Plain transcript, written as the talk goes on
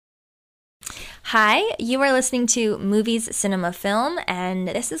Hi, you are listening to Movies, Cinema, Film, and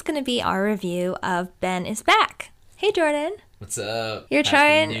this is going to be our review of Ben is Back. Hey, Jordan. What's up?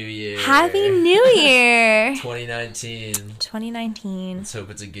 Happy New Year. Happy New Year. 2019. 2019. Let's hope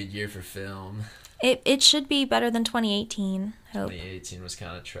it's a good year for film. It should be better than 2018. Hope. 2018 was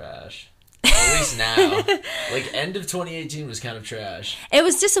kind of trash. At least now. Like, end of 2018 was kind of trash. It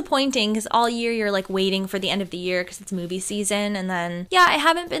was disappointing because all year you're like waiting for the end of the year because it's movie season, and then, yeah, I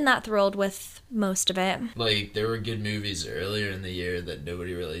haven't been that thrilled with most of it. Like, there were good movies earlier in the year that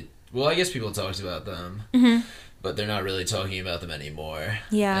nobody really... Well, I guess people talked about them. Mm-hmm. But they're not really talking about them anymore.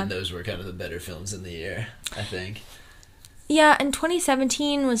 Yeah. And those were kind of the better films in the year, I think. Yeah, and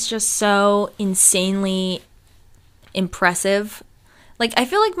 2017 was just so insanely impressive. Like, I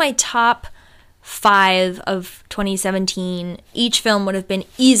feel like my top 5 of 2017, each film would have been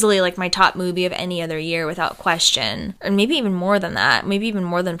easily like my top movie of any other year without question. Or maybe even more than that. Maybe even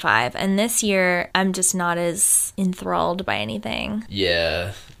more than 5. And this year, I'm just not as enthralled by anything.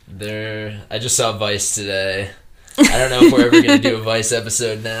 Yeah. I just saw Vice today. I don't know if we're ever going to do a Vice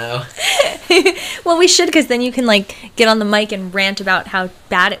episode now. Well, we should, because then you can, like, get on the mic and rant about how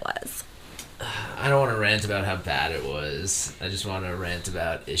bad it was. I don't want to rant about how bad it was. I just want to rant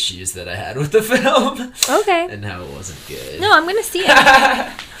about issues that I had with the film. Okay. And how it wasn't good. No, I'm going to see it.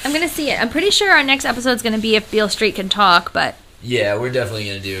 I'm going to see it. I'm pretty sure our next episode is going to be If Beale Street Can Talk, but... Yeah, we're definitely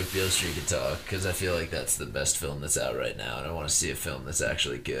going to do If Beale Street Can Talk, because I feel like that's the best film that's out right now, and I want to see a film that's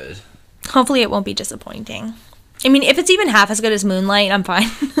actually good. Hopefully it won't be disappointing. I mean, if it's even half as good as Moonlight, I'm fine.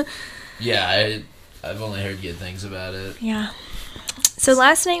 Yeah, I've only heard good things about it. Yeah. So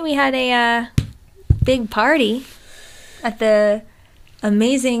last night we had a big party at the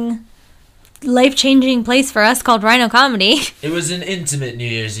amazing, life-changing place for us called Rhino Comedy. It was an intimate New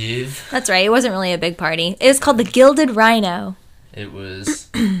Year's Eve. That's right. It wasn't really a big party. It was called the Gilded Rhino. It was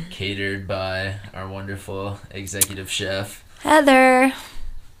catered by our wonderful executive chef, Heather.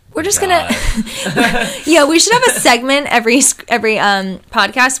 We're just gonna, yeah. We should have a segment every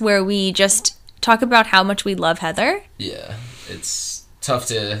podcast where we just talk about how much we love Heather. Yeah, it's tough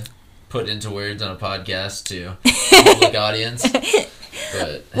to put into words on a podcast to a public audience,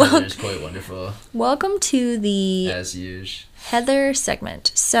 but Heather's quite wonderful. Welcome to the as usual Heather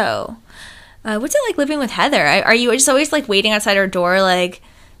segment. So, what's it like living with Heather? Are you just always like waiting outside her door, like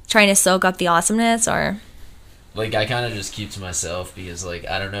trying to soak up the awesomeness, or? Like, I kind of just keep to myself because, like,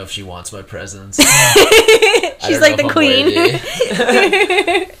 I don't know if she wants my presence. She's like the queen.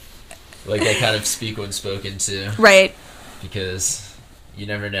 Like, I kind of speak when spoken to. Right. Because you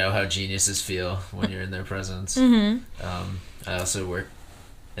never know how geniuses feel when you're in their presence. Mm-hmm. I also work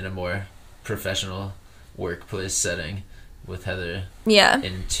in a more professional workplace setting with Heather. Yeah.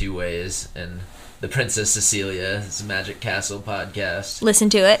 In 2 ways. In the Princess Cecilia's Magic Castle podcast. Listen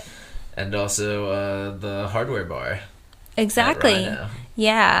to it. And also the Hardware Bar. Exactly.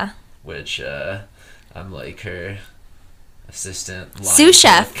 Yeah. Which I'm like her assistant. Sous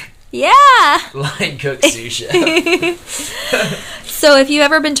chef. Yeah. Line cook sous chef. So if you've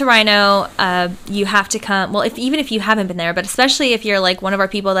ever been to Rhino, you have to come. Well, even if you haven't been there, but especially if you're like one of our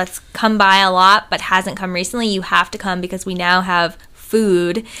people that's come by a lot but hasn't come recently, you have to come because we now have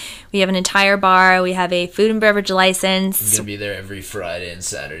food. We have an entire bar. We have a food and beverage license. I'm going to be there every Friday and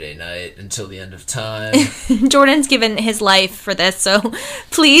Saturday night until the end of time. Jordan's given his life for this, so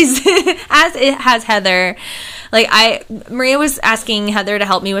please, as it has Heather. Like, Maria was asking Heather to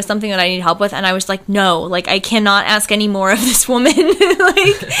help me with something that I need help with, and I was like, no, like, I cannot ask any more of this woman.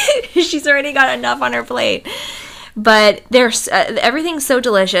 Like, she's already got enough on her plate. But there's everything's so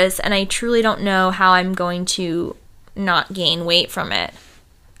delicious, and I truly don't know how I'm going to not gain weight from it.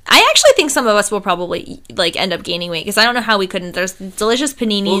 I actually think some of us will probably like end up gaining weight because I don't know how we couldn't. There's delicious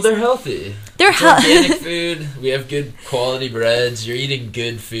paninis. Well, they're healthy. They're organic food. We have good quality breads. You're eating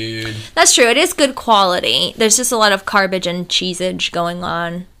good food. That's true. It is good quality. There's just a lot of garbage and cheesage going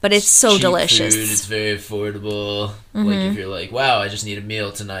on, but it's so cheap delicious. Food. It's very affordable. Mm-hmm. Like if you're like, wow, I just need a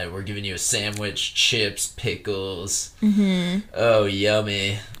meal tonight. We're giving you a sandwich, chips, pickles. Mm-hmm. Oh,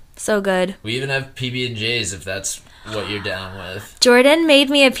 yummy. So good. We even have PB&Js if that's what you're down with. Jordan made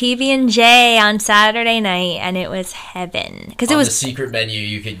me a PB&J on Saturday night, and it was heaven. Because it was the secret menu.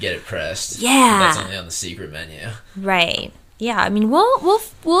 You could get it pressed. Yeah, that's only on the secret menu. Right. Yeah. I mean, we'll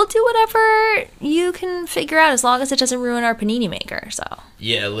do whatever you can figure out as long as it doesn't ruin our panini maker. So.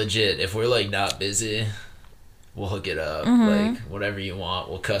 Yeah, legit. If we're like not busy, we'll hook it up. Like, whatever you want,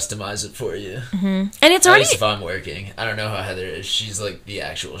 we'll customize it for you. And it's At already, least if I'm working. I don't know how Heather is. She's like the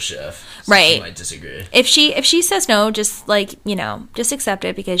actual chef. So Right. She might disagree. if she says no, just like, just accept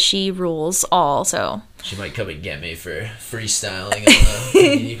it because she rules all. So She might come and get me for freestyling on the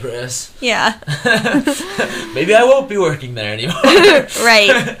panini press. yeah. Maybe I won't be working there anymore.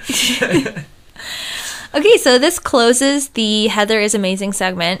 Right. Okay, so this closes the Heather is Amazing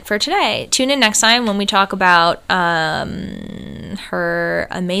segment for today. Tune in next time when we talk about her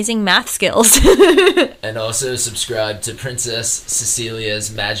amazing math skills. And also subscribe to Princess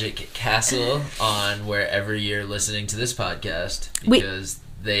Cecilia's Magic Castle on wherever you're listening to this podcast, because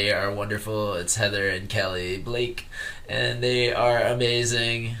they are wonderful. It's Heather and Kelly Blake, and they are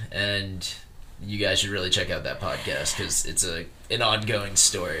amazing, and you guys should really check out that podcast because it's an ongoing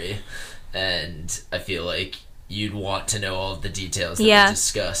story. And I feel like you'd want to know all of the details that we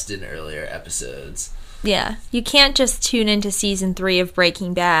discussed in earlier episodes. Yeah. You can't just tune into season 3 of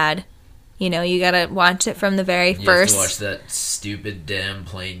Breaking Bad. You gotta watch it from the very first. You have to watch that stupid damn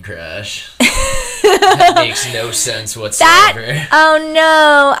plane crash. That makes no sense whatsoever. Oh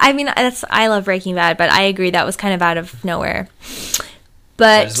no. I mean, I love Breaking Bad, but I agree that was kind of out of nowhere.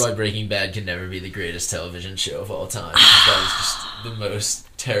 But that is why Breaking Bad can never be the greatest television show of all time. That was just the most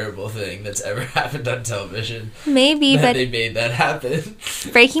terrible thing that's ever happened on television. Maybe, but they made that happen.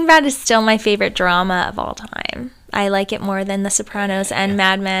 Breaking Bad is still my favorite drama of all time. I like it more than The Sopranos and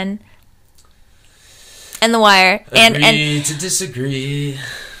Mad Men and The Wire. Agree to disagree.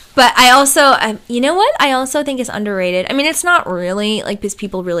 But I also, you know what? I also think it's underrated. I mean, it's not really, like, because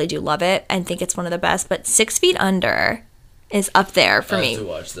people really do love it and think it's one of the best, but 6 Feet Under is up there for me. I have to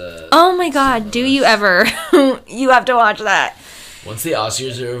watch that. Oh my god, do you ever? You have to watch that. Once the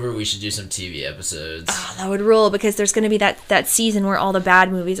Oscars are over, we should do some TV episodes. Oh, that would rule, because there's going to be that season where all the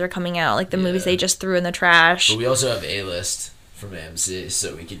bad movies are coming out, like the movies they just threw in the trash. But we also have A-List from AMC,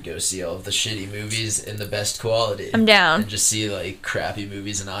 so we could go see all of the shitty movies in the best quality. I'm down. And just see, like, crappy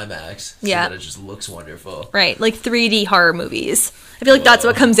movies in IMAX. So that it just looks wonderful. Right, like 3D horror movies. I feel like that's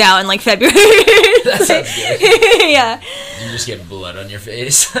what comes out in, like, February. That sounds good. Yeah. You just get blood on your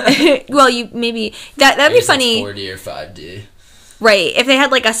face. Well, maybe... That'd be funny. Like 4D or 5D. Right, if they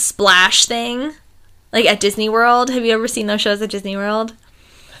had, like, a splash thing, like, at Disney World. Have you ever seen those shows at Disney World?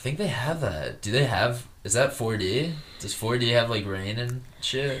 I think they have that. Do they have... Is that 4D? Does 4D have, like, rain and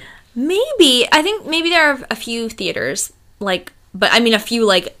shit? Maybe. I think maybe there are a few theaters, like... But, I mean, a few,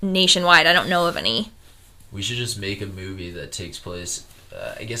 like, nationwide. I don't know of any. We should just make a movie that takes place...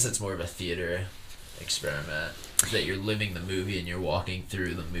 I guess that's more of a theater experiment. That you're living the movie and you're walking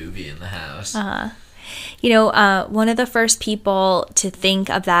through the movie in the house. One of the first people to think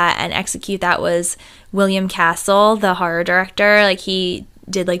of that and execute that was William Castle, the horror director. Like, he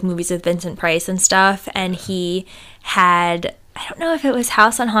did, like, movies with Vincent Price and stuff, and he had... I don't know if it was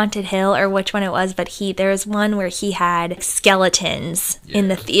House on Haunted Hill or which one it was, but there was one where he had skeletons in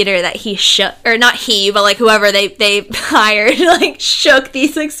the theater that he shook, or not he, but like whoever they hired, like shook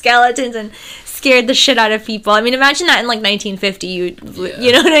these like skeletons and scared the shit out of people. I mean, imagine that in like 1950, you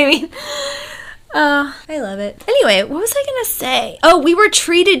know what I mean? Oh, I love it. Anyway, what was I gonna say? Oh, we were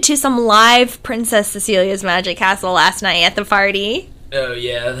treated to some live Princess Cecilia's Magic Castle last night at the party. Oh,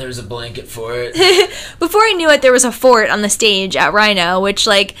 yeah, there's a blanket for it. Before I knew it, there was a fort on the stage at Rhino, which,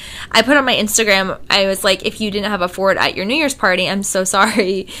 like, I put on my Instagram. I was like, if you didn't have a fort at your New Year's party, I'm so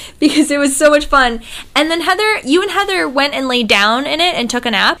sorry, because it was so much fun. And then you and Heather went and laid down in it and took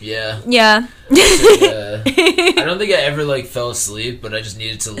a nap? Yeah. Yeah. I don't think I ever, like, fell asleep, but I just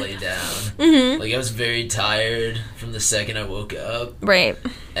needed to lay down. Mm-hmm. Like, I was very tired from the second I woke up. Right.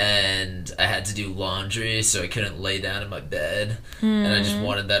 And I had to do laundry, so I couldn't lay down in my bed. And I just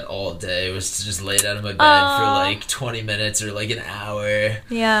wanted that all day, was to just lay down in my bed for, like, 20 minutes or, like, an hour.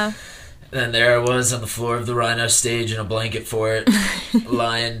 Yeah. And then there I was on the floor of the Rhino stage in a blanket fort,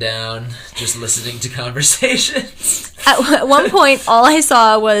 lying down, just listening to conversations. At one point, all I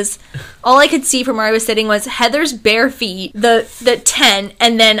could see from where I was sitting was Heather's bare feet, the tent,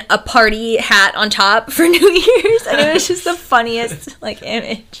 and then a party hat on top for New Year's. And it was just the funniest, like,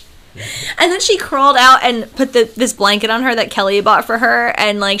 image. And then she crawled out and put this blanket on her that Kelly bought for her,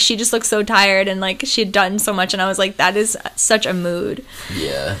 and like she just looked so tired and like she'd done so much, and I was like, that is such a mood.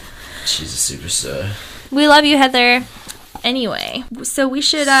 Yeah, she's a superstar. We love you, Heather. Anyway, so we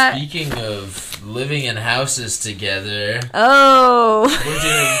should Speaking of living in houses together, we're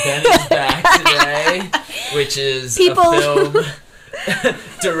doing Ben is Back today, which is a film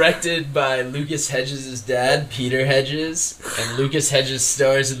Directed by Lucas Hedges' dad, Peter Hedges, and Lucas Hedges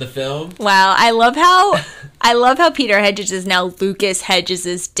stars in the film. Wow, I love how Peter Hedges is now Lucas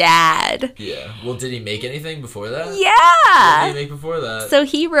Hedges' dad. Yeah. Well, did he make anything before that? Yeah. What did he make before that? So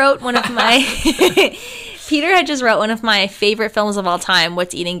he wrote one of my Peter Hedges wrote one of my favorite films of all time,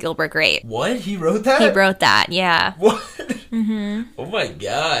 What's Eating Gilbert Grape. What? He wrote that? He wrote that, yeah. What? Mm-hmm. Oh my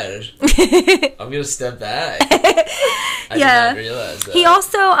god. I'm gonna step back. I did not realize that.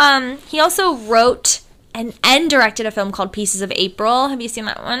 He also wrote and directed a film called Pieces of April. Have you seen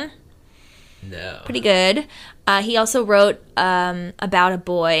that one? No. Pretty good. He also wrote About a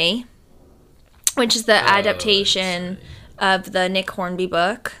Boy, which is the adaptation of the Nick Hornby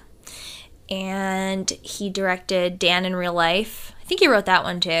book. And he directed Dan in Real Life. I think he wrote that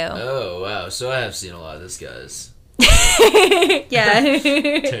one too. Oh, wow. So I have seen a lot of this guy's. Yeah.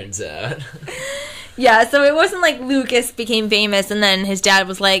 Turns out. Yeah, so it wasn't like Lucas became famous and then his dad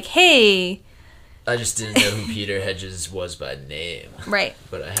was like, hey. I just didn't know who Peter Hedges was by name. Right.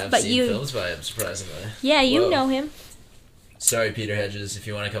 But I have seen films by him, surprisingly. Yeah, you know him. Sorry, Peter Hedges, if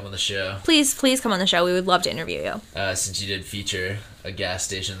you want to come on the show. Please come on the show. We would love to interview you. Since you did feature a gas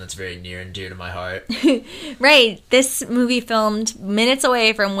station that's very near and dear to my heart. Right. This movie filmed minutes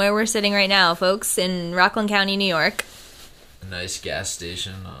away from where we're sitting right now, folks, in Rockland County, New York. A nice gas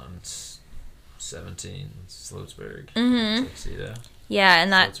station on 17, Sloatsburg. Mm-hmm. Tuxedo. Yeah,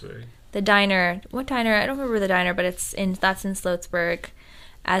 and that... Sloatsburg. The diner... What diner? I don't remember the diner, but that's in Sloatsburg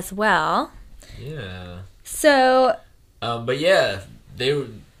as well. Yeah. So... But yeah,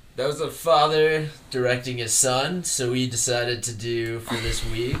 that was a father directing his son, so we decided to do, for this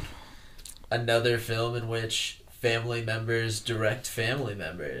week, another film in which family members direct family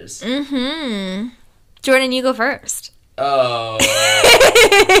members. Mm-hmm. Jordan, you go first. Oh.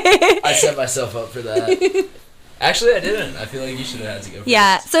 I set myself up for that. Actually, I didn't. I feel like you should have had to go first.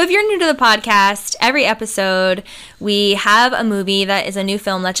 Yeah, so if you're new to the podcast, every episode we have a movie that is a new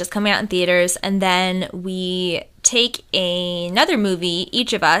film that's just coming out in theaters, and then we take another movie,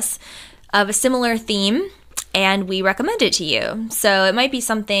 each of us, of a similar theme, and we recommend it to you. So it might be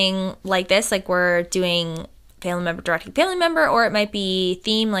something like this, like we're doing family member directing family member, or it might be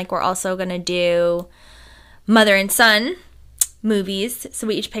theme, like we're also going to do mother and son movies. So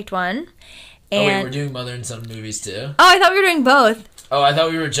we each picked one. And wait, we're doing mother and son movies too? Oh, I thought we were doing both. Oh, I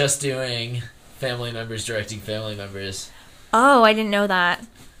thought we were just doing family members directing family members. Oh, I didn't know that.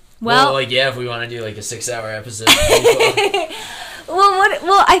 Well, like, yeah, if we want to do like a 6-hour episode.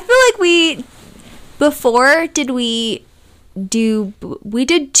 Well, I feel like we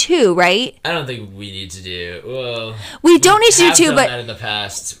did 2, right? I don't think we need to do. Well, we don't need to do 2, done but that in the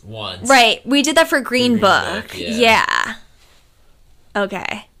past once. Right, we did that for Green Book. Yeah.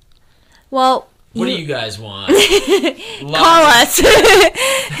 Okay. Well, what do you guys want? Call us.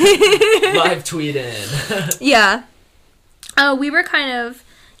 Live tweet in. Yeah. We were kind of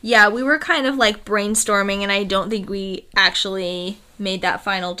like brainstorming, and I don't think we actually made that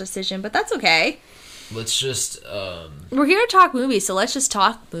final decision, but that's okay. Let's just we're here to talk movies, so let's just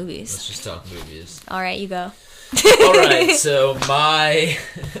talk movies. Let's just talk movies. All right, you go. All right, so my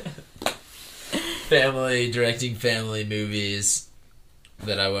family directing family movies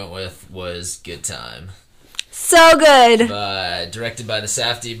that I went with was Good Time. So good. Directed by the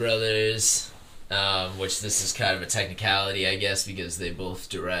Safdie brothers, which this is kind of a technicality, I guess, because they both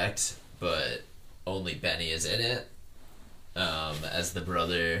direct, but only Benny is in it, as the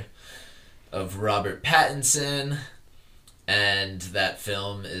brother of Robert Pattinson, and that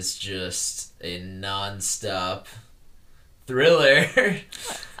film is just a non-stop thriller.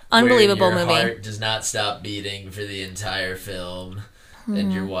 Unbelievable where your movie. Heart does not stop beating for the entire film.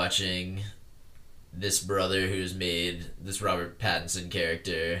 And you're watching this brother who's made this Robert Pattinson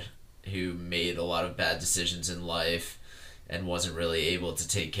character who made a lot of bad decisions in life and wasn't really able to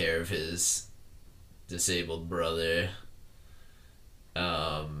take care of his disabled brother,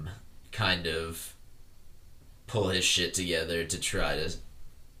 kind of pull his shit together to try to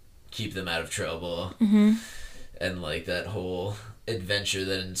keep them out of trouble. Mm-hmm. And like that whole adventure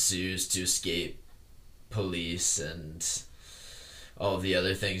that ensues to escape police and all of the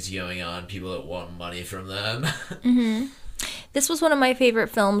other things going on, people that want money from them. Mm-hmm. This was one of my favorite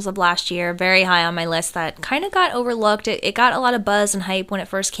films of last year, very high on my list, that kind of got overlooked. It got a lot of buzz and hype when it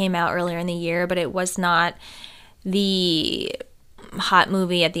first came out earlier in the year, but it was not the hot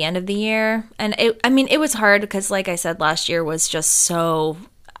movie at the end of the year. And it was hard because, like I said, last year was just so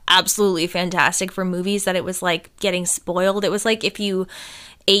absolutely fantastic for movies that it was like getting spoiled. It was like if you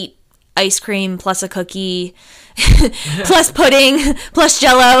ate ice cream plus a cookie plus pudding plus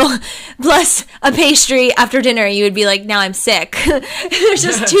Jell-O plus a pastry after dinner, you would be like, now I'm sick. There's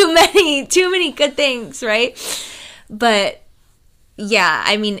just too many good things, right? But yeah,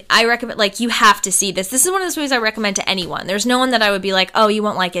 I mean, I recommend, like, you have to see this. This is one of those movies I recommend to anyone. There's no one that I would be like, oh, you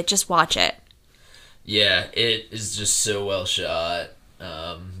won't like it, just watch it. Yeah, it is just so well shot.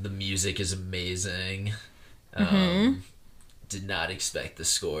 The music is amazing. Did not expect the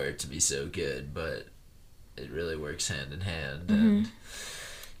score to be so good, but it really works hand in hand and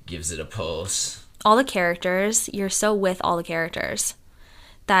gives it a pulse. All the characters, you're so with all the characters.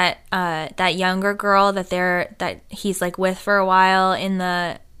 That younger girl that he's like with for a while and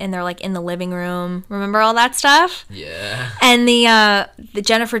they're like in the living room. Remember all that stuff? Yeah. And the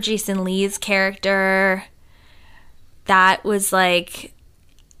Jennifer Jason Leigh's character, that was like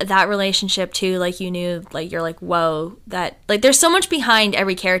that relationship too, like you knew, like you're like, whoa, that, like, there's so much behind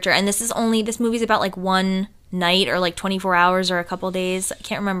every character, and this movie's about like one night or like 24 hours or a couple days. I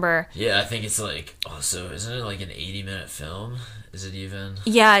can't remember. Yeah, I think it's like, also, isn't it like an 80-minute film? Is it even?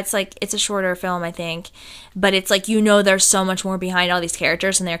 Yeah, it's like, it's a shorter film, I think. But it's like, you know, there's so much more behind all these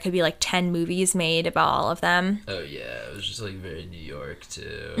characters, and there could be like 10 movies made about all of them. Oh yeah, it was just like very New York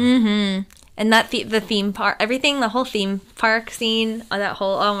too. Mm-hmm. And that the theme park, everything, the whole theme park scene, that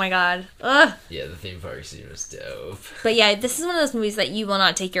whole, oh my god. Ugh. Yeah, the theme park scene was dope. But yeah, this is one of those movies that you will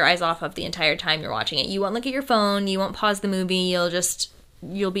not take your eyes off of the entire time you're watching it. You won't look at your phone, you won't pause the movie, you'll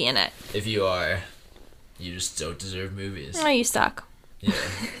be in it. If you are, you just don't deserve movies. Oh, you suck. Yeah,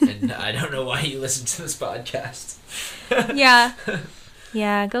 and I don't know why you listen to this podcast. Yeah.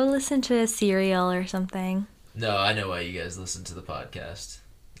 Yeah, go listen to Serial or something. No, I know why you guys listen to the podcast.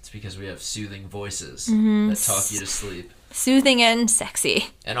 It's because we have soothing voices that talk you to sleep. Soothing and sexy.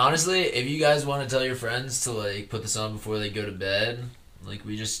 And honestly, if you guys want to tell your friends to like put this on before they go to bed, like,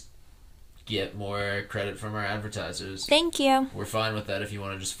 we just get more credit from our advertisers. Thank you. We're fine with that if you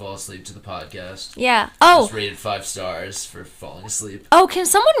want to just fall asleep to the podcast. Yeah. Oh. Just rated 5 stars for falling asleep. Oh, can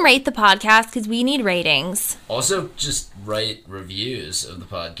someone rate the podcast? Because we need ratings. Also, just write reviews of the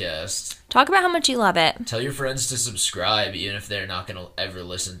podcast. Talk about how much you love it. Tell your friends to subscribe, even if they're not going to ever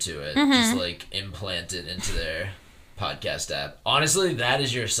listen to it. Just, like, implant it into their podcast app. Honestly, that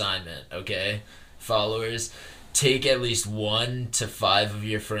is your assignment, okay? Followers, take at least 1 to 5 of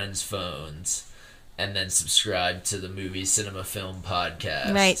your friends' phones and then subscribe to the Movie Cinema Film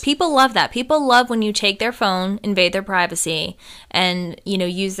podcast. Right. People love that. People love when you take their phone, invade their privacy, and, you know,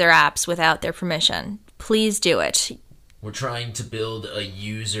 use their apps without their permission. Please do it. We're trying to build a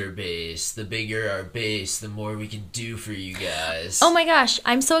user base. The bigger our base, the more we can do for you guys. Oh my gosh,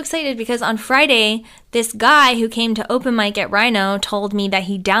 I'm so excited because on Friday, this guy who came to open mic at Rhino told me that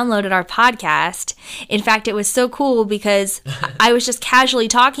he downloaded our podcast. In fact, it was so cool because I was just casually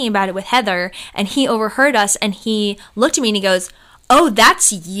talking about it with Heather, and he overheard us, and he looked at me and he goes, "Oh,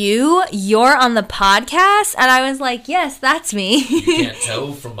 that's you? You're on the podcast?" And I was like, "Yes, that's me." You can't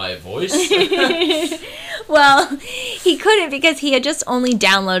tell from my voice? Well, he couldn't because he had just only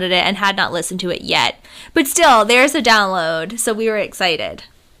downloaded it and had not listened to it yet. But still, there's a download, so we were excited.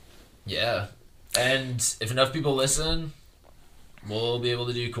 Yeah. And if enough people listen, we'll be able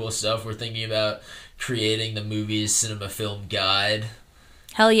to do cool stuff. We're thinking about creating the Movies Cinema Film Guide.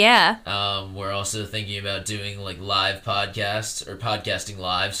 Hell yeah. We're also thinking about doing like live podcasts or podcasting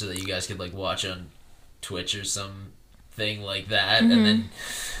live so that you guys could like watch on Twitch or something like that, and then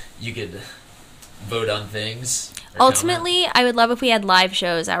you could vote on things. Ultimately, I would love if we had live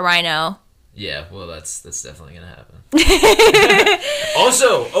shows at Rhino. Yeah, well, that's definitely gonna happen.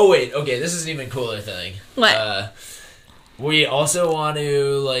 Also, okay, this is an even cooler thing. What? We also want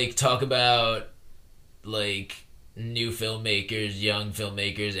to like talk about like new filmmakers, young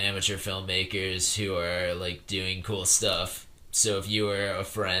filmmakers, amateur filmmakers who are like doing cool stuff. So if you or a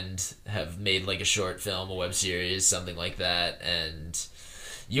friend have made like a short film, a web series, something like that, and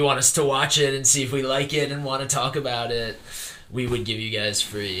you want us to watch it and see if we like it and want to talk about it, we would give you guys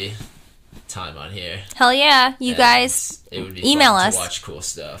free time on here. Hell yeah, you guys, it would be email fun us. To watch cool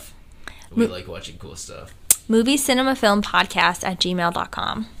stuff. We like watching cool stuff.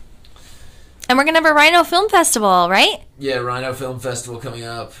 MovieCinemaFilmPodcast@gmail.com. And we're going to have a Rhino Film Festival, right? Yeah, Rhino Film Festival coming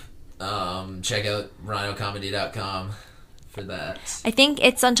up. Check out rhinocomedy.com for that. I think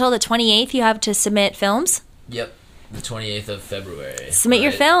it's until the 28th you have to submit films. Yep, the 28th of February. Submit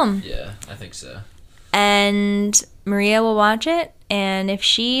your film. Yeah, I think so. And Maria will watch it, and if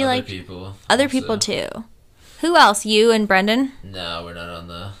she Other people too. Who else? You and Brendan? No, we're not on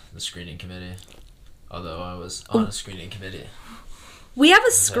the screening committee. Although I was on a screening committee. We have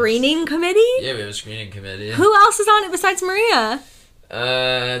a screening committee? Yeah, we have a screening committee. Who else is on it besides Maria?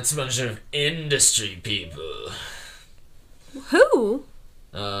 It's a bunch of industry people. Who?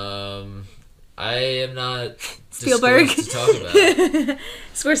 I am not Spielberg to talk about.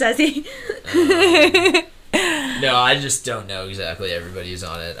 Scorsese. No, I just don't know exactly everybody who's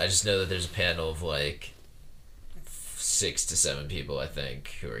on it. I just know that there's a panel of like 6 to 7 people, I think,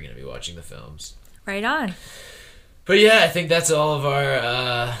 who are going to be watching the films. Right on. But yeah, I think that's all of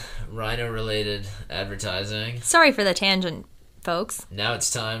our Rhino-related advertising. Sorry for the tangent, folks. Now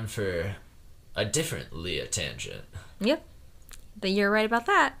it's time for a different Leah tangent. Yep. But you're right about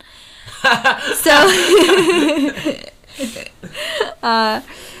that. So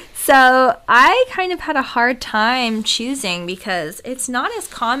I kind of had a hard time choosing because it's not as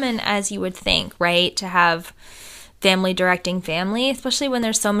common as you would think, right? To have family directing family, especially when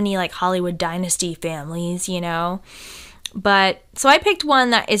there's so many like Hollywood dynasty families, you know? But so I picked one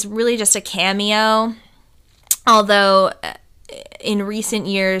that is really just a cameo, although in recent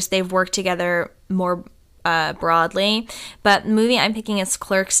years they've worked together more broadly. But the movie I'm picking is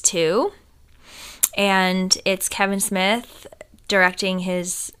Clerks 2, and it's Kevin Smith directing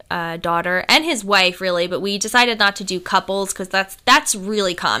his daughter and his wife, really, but we decided not to do couples because that's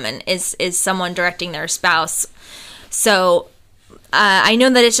really common, is someone directing their spouse. So I know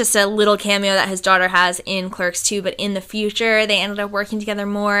that it's just a little cameo that his daughter has in Clerks 2, but in the future they ended up working together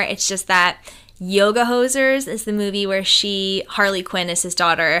more. It's just that Yoga Hosers is the movie where Harley Quinn is his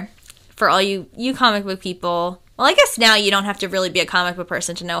daughter. For all you comic book people, well, I guess now you don't have to really be a comic book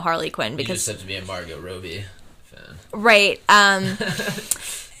person to know Harley Quinn, because you just have to be a Margot Robbie fan, right?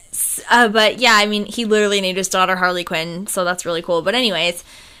 But yeah, I mean, he literally named his daughter Harley Quinn, so that's really cool. But anyways,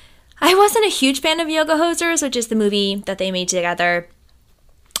 I wasn't a huge fan of Yoga Hosers, which is the movie that they made together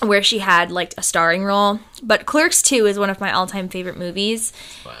where she had like a starring role. But Clerks 2 is one of my all-time favorite movies.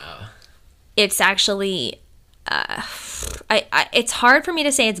 Wow. It's actually it's hard for me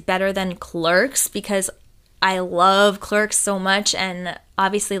to say it's better than Clerks because I love Clerks so much, and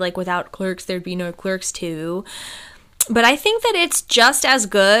obviously like without Clerks there'd be no Clerks 2. But I think that it's just as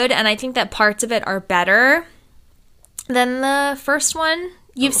good, and I think that parts of it are better than the first one.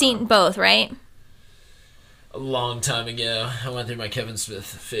 You've seen both, right? A long time ago. I went through my Kevin Smith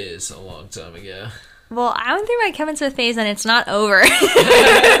phase a long time ago. Well, I went through my Kevin Smith phase, and it's not over.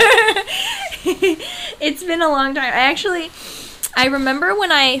 It's been a long time. I remember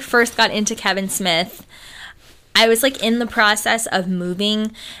when I first got into Kevin Smith, I was like in the process of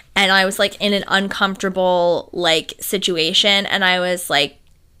moving, and I was like in an uncomfortable like situation, and I was like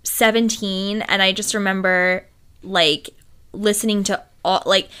 17, and I just remember like listening to all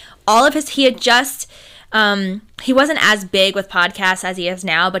of his, he had just he wasn't as big with podcasts as he is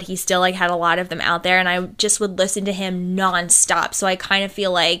now, but he still like had a lot of them out there, and I just would listen to him nonstop. So I kind of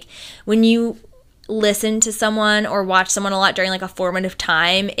feel like when you listen to someone or watch someone a lot during like a formative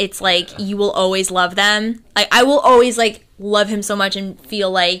time, it's like you will always love them. Like I will always like love him so much and feel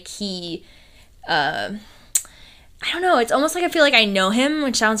like he I don't know, it's almost like I feel like I know him,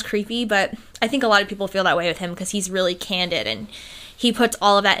 which sounds creepy, but I think a lot of people feel that way with him because he's really candid and he puts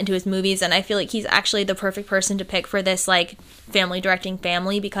all of that into his movies, and I feel like he's actually the perfect person to pick for this like family directing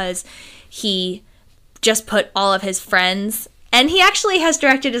family because he just put all of his friends, and he actually has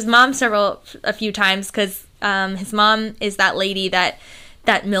directed his mom a few times because his mom is that lady, that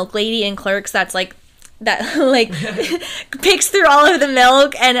milk lady in Clerks that's like that like picks through all of the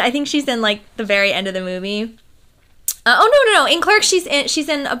milk, and I think she's in like the very end of the movie. No, in Clerks she's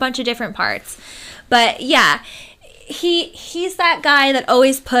in a bunch of different parts, but yeah. He's that guy that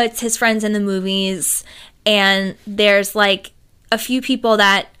always puts his friends in the movies, and there's like a few people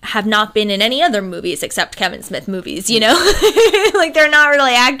that have not been in any other movies except Kevin Smith movies, you know? Like they're not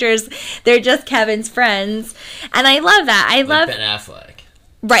really actors, they're just Kevin's friends, and I love that. I love Ben Affleck.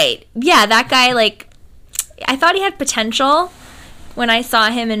 Right. Yeah, that guy, like I thought he had potential when I saw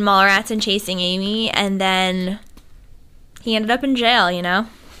him in Mallrats and Chasing Amy, and then he ended up in jail, you know?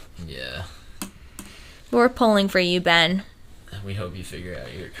 Yeah. We're pulling for you, Ben. We hope you figure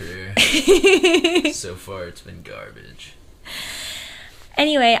out your career. So far, it's been garbage.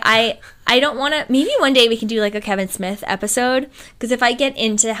 Anyway, I don't want to... Maybe one day we can do like a Kevin Smith episode, because if I get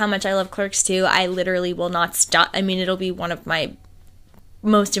into how much I love Clerks 2, I literally will not stop. I mean, it'll be one of my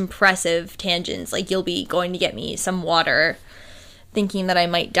most impressive tangents. Like, you'll be going to get me some water thinking that I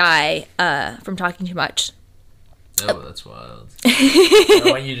might die from talking too much. Oh, that's wild. I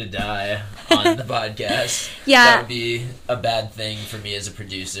don't want you to die on the podcast. Yeah. That would be a bad thing for me as a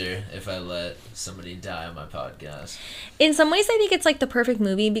producer if I let somebody die on my podcast. In some ways, I think it's like the perfect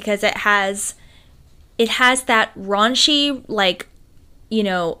movie because it has that raunchy, like, you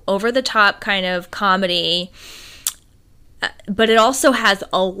know, over the top kind of comedy but it also has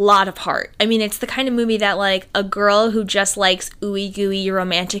a lot of heart. I mean, it's the kind of movie that, like, a girl who just likes ooey gooey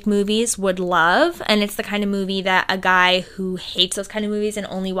romantic movies would love, and it's the kind of movie that a guy who hates those kind of movies and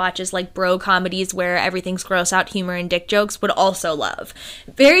only watches, like, bro comedies where everything's gross out humor and dick jokes would also love.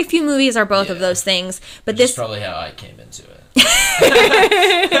 Very few movies are both of those things, but this is probably how I came into it.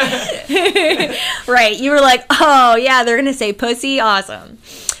 Right, you were like, oh yeah, they're gonna say pussy, awesome.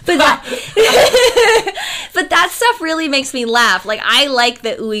 But but that stuff really makes me laugh. Like, I like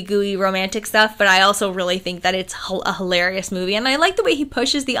the ooey gooey romantic stuff, but I also really think that it's a hilarious movie, and I like the way he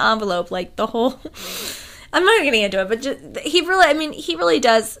pushes the envelope, like the whole. I'm not getting into it, but he really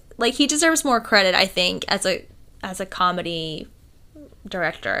does. Like, he deserves more credit, I think, as a comedy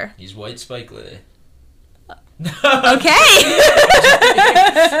director. He's white Spike Lee. Okay.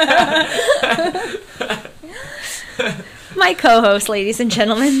 My co-host, ladies and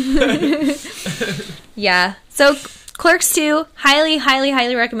gentlemen. Yeah. So Clerks 2, highly, highly,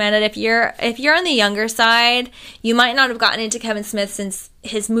 highly recommended. If you're on the younger side, you might not have gotten into Kevin Smith since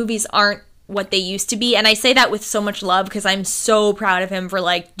his movies aren't what they used to be. And I say that with so much love because I'm so proud of him for,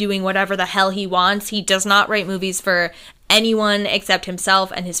 like, doing whatever the hell he wants. He does not write movies for anyone except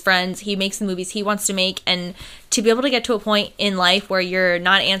himself and his friends. He makes the movies he wants to make, and to be able to get to a point in life where you're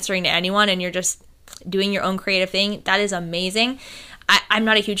not answering to anyone and you're just doing your own creative thing, that is amazing. I'm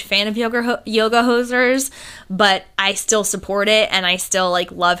not a huge fan of yoga hosers, but I still support it, and I still,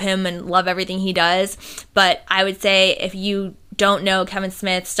 like, love him and love everything he does. But I would say if you don't know Kevin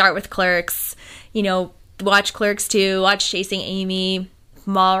Smith, start with Clerks. You know, watch Clerks 2, watch Chasing Amy,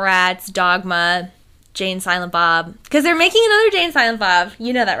 Mallrats, Dogma, Jay and Silent Bob, because they're making another Jay and Silent Bob.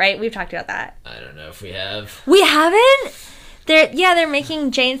 You know that, right? We've talked about that. I don't know if we have. We haven't? They're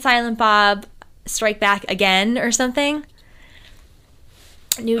making Jay and Silent Bob Strike Back Again or something.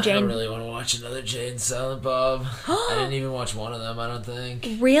 New Jane. I don't really want to watch another Jay and Silent Bob. I didn't even watch one of them, I don't think.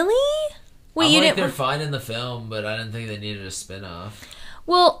 Really? Wait, they're fine in the film, but I didn't think they needed a spin-off.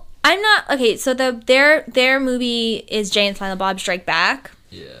 Well, I'm not... Okay, so their movie is Jay and Silent Bob Strike Back.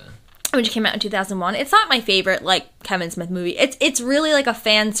 Yeah. Which came out in 2001. It's not my favorite, like, Kevin Smith movie. It's really like a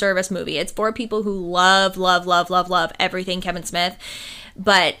fan service movie. It's for people who love everything Kevin Smith.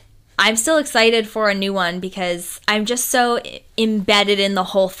 But I'm still excited for a new one because I'm just so embedded in the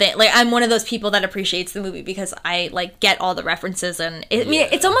whole thing. Like, I'm one of those people that appreciates the movie because I, like, get all the references, and I mean,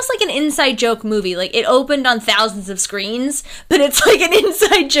 it's almost like an inside joke movie. Like, it opened on thousands of screens, but it's like an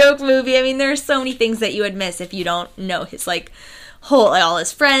inside joke movie. I mean, there are so many things that you would miss if you don't know his, like, whole, like, all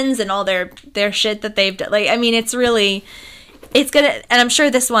his friends and all their shit that they've done. Like, I mean, it's gonna, and I'm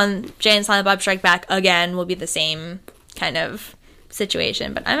sure this one, Jay and Silent Bob Strike Back Again, will be the same kind of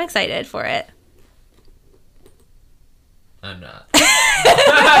situation, but I'm excited for it. I'm not.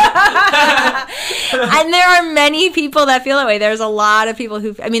 And there are many people that feel that way. There's a lot of people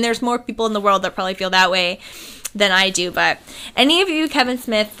there's more people in the world that probably feel that way than I do, but any of you Kevin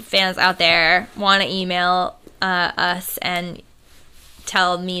Smith fans out there want to email us and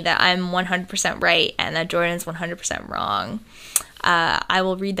tell me that I'm 100% right and that Jordan's 100% wrong, I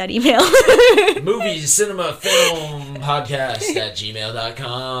will read that email. Movies, cinema, film, podcast at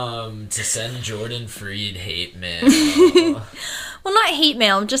gmail.com to send Jordan Freed hate mail. Well, not hate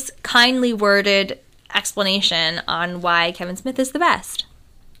mail, just kindly worded explanation on why Kevin Smith is the best.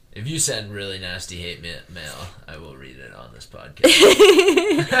 If you send really nasty hate mail, I will read it on this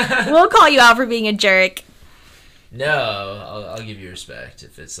podcast. We'll call you out for being a jerk. No, I'll give you respect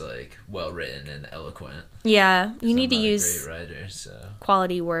if it's, like, well written and eloquent. Yeah, you need to use great writer, so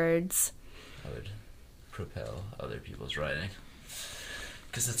quality words. I would propel other people's writing,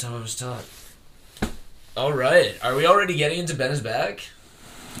 because that's how I was taught. All right, are we already getting into Ben is Back?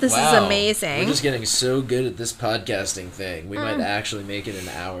 This is amazing. We're just getting so good at this podcasting thing. We might actually make it an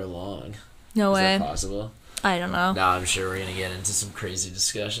hour long. No way. Is that possible? I don't know. No, I'm sure we're going to get into some crazy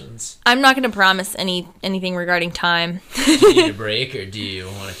discussions. I'm not going to promise anything regarding time. Do you need a break, or do you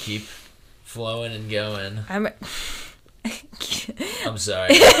want to keep flowing and going? I'm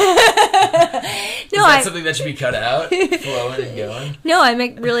sorry. Is that something that should be cut out? Flowing and going? No, I'm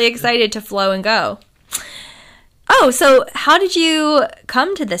really excited to flow and go. Oh, so how did you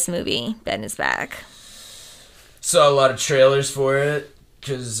come to this movie, Ben is Back? Saw a lot of trailers for it.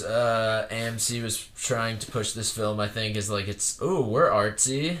 Because AMC was trying to push this film, I think, as, like, we're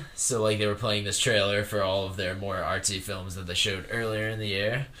artsy. So, like, they were playing this trailer for all of their more artsy films that they showed earlier in the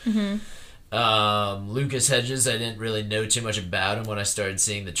year. Mm-hmm. Lucas Hedges, I didn't really know too much about him when I started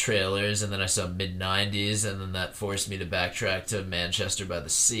seeing the trailers, and then I saw mid-90s, and then that forced me to backtrack to Manchester by the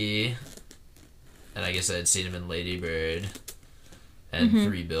Sea. And I guess I had seen him in Lady Bird and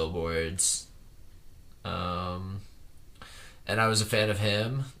 3 Billboards. and I was a fan of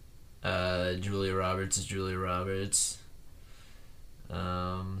him. Julia Roberts is Julia Roberts.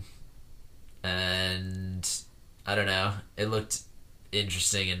 And I don't know, it looked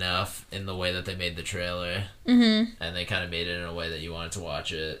interesting enough in the way that they made the trailer. Mm-hmm. And they kind of made it in a way that you wanted to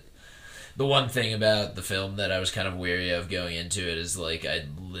watch it. The one thing about the film that I was kind of weary of going into it is, like, I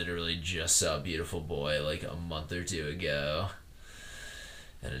literally just saw Beautiful Boy, like, a month or two ago.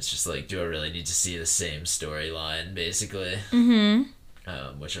 And it's just like, do I really need to see the same storyline, basically?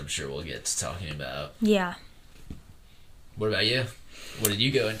 Mm-hmm. Which I'm sure we'll get to talking about. Yeah. What about you? What did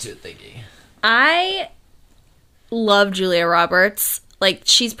you go into it thinking? I love Julia Roberts. Like,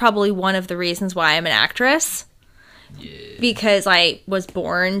 she's probably one of the reasons why I'm an actress. Yeah. Because I was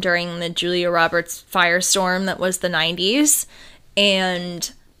born during the Julia Roberts firestorm that was the 90s.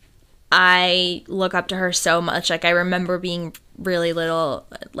 And I look up to her so much. Like, I remember being really little,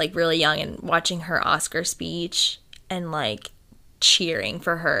 like, really young, and watching her Oscar speech and, like, cheering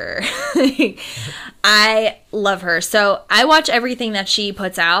for her. I love her. So I watch everything that she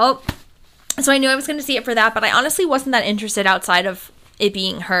puts out. So I knew I was going to see it for that, but I honestly wasn't that interested outside of it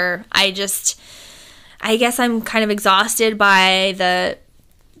being her. I guess I'm kind of exhausted by the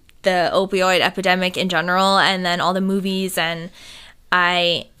opioid epidemic in general, and then all the movies, and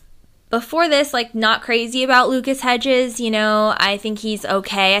before this, like, not crazy about Lucas Hedges, you know. I think he's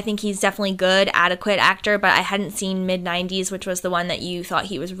okay. I think he's definitely good, adequate actor, but I hadn't seen Mid-90s, which was the one that you thought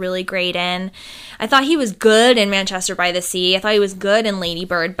he was really great in. I thought he was good in Manchester by the Sea. I thought he was good in Lady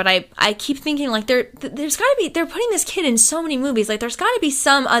Bird, but I keep thinking, like, there's gotta be, they're putting this kid in so many movies, like, there's gotta be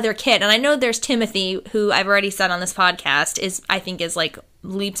some other kid. And I know there's Timothy, who I've already said on this podcast I think is, like,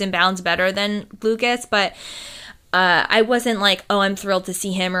 leaps and bounds better than Lucas, but I wasn't like, oh, I'm thrilled to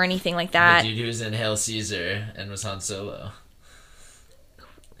see him or anything like that. The dude who was in Hail Caesar and was Han Solo.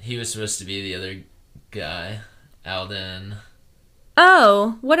 He was supposed to be the other guy, Alden.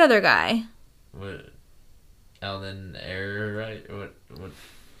 Oh, what other guy? What? Alden Ehrenreich?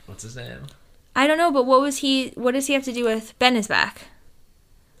 What's his name? I don't know, but what does he have to do with Ben is back?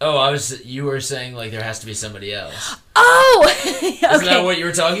 Oh, you were saying, like, there has to be somebody else. Oh! Okay. Isn't that what you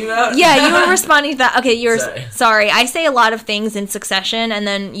were talking about? Yeah, you were responding to that. Okay, Sorry. I say a lot of things in succession, and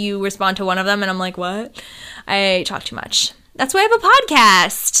then you respond to one of them, and I'm like, what? I talk too much. That's why I have a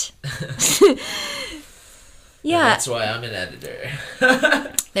podcast. Yeah. That's why I'm an editor.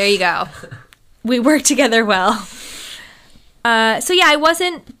 There you go. We work together well. So yeah, I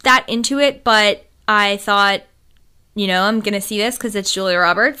wasn't that into it, but I thought, you know, I'm going to see this because it's Julia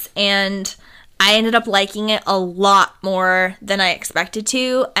Roberts, and I ended up liking it a lot more than I expected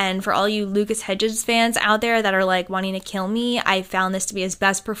to. And for all you Lucas Hedges fans out there that are, like, wanting to kill me, I found this to be his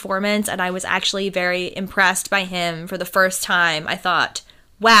best performance, and I was actually very impressed by him for the first time. I thought,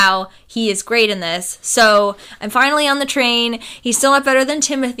 wow, he is great in this. So I'm finally on the train. He's still not better than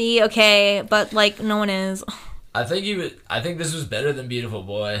Timothy, okay, but, like, no one is. I think this was better than Beautiful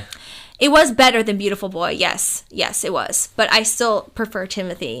Boy. It was better than Beautiful Boy, yes. Yes, it was. But I still prefer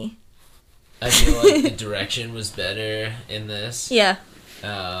Timothy. I feel like the direction was better in this. Yeah.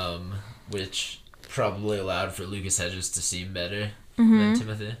 Which probably allowed for Lucas Hedges to seem better than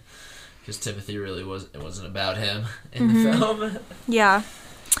Timothy. Because Timothy really it wasn't about him in the film. Yeah.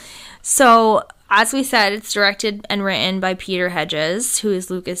 So, as we said, it's directed and written by Peter Hedges, who is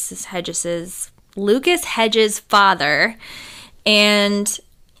Lucas Hedges' father. And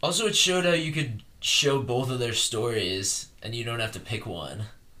also, it showed how you could show both of their stories, and you don't have to pick one.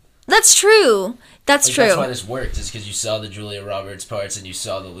 That's true. That's true. That's why this worked, is because you saw the Julia Roberts parts, and you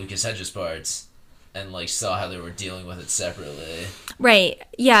saw the Lucas Hedges parts, and, like, saw how they were dealing with it separately. Right.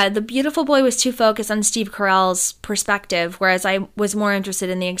 Yeah, The Beautiful Boy was too focused on Steve Carell's perspective, whereas I was more interested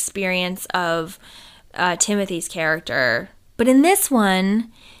in the experience of Timothy's character. But in this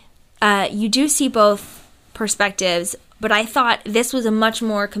one, you do see both perspectives, but I thought this was a much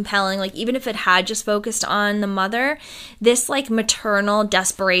more compelling, like, even if it had just focused on the mother, this, like, maternal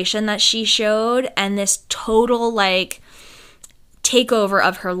desperation that she showed, and this total, like, takeover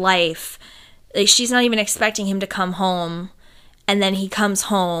of her life. Like, she's not even expecting him to come home, and then he comes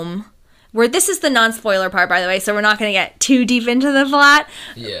home. Where this is the non-spoiler part, by the way, so we're not going to get too deep into the plot.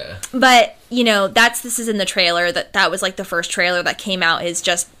 Yeah. But, you know, this is in the trailer. That was, like, the first trailer that came out, is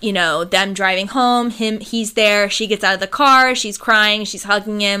just, you know, them driving home, he's there, she gets out of the car, she's crying, she's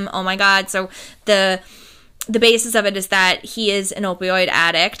hugging him, oh my god. So the basis of it is that he is an opioid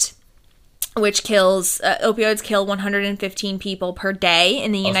addict, which kills, opioids kill 115 people per day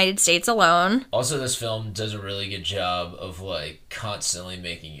in the United States alone. Also, this film does a really good job of, like, constantly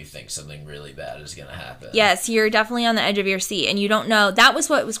making you think something really bad is going to happen. Yes, you're definitely on the edge of your seat, and you don't know. That was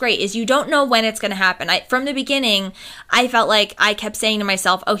what was great, is you don't know when it's going to happen. From the beginning, I felt like I kept saying to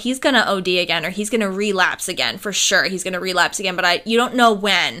myself, oh, he's going to OD again, or he's going to relapse again, for sure. He's going to relapse again, but you don't know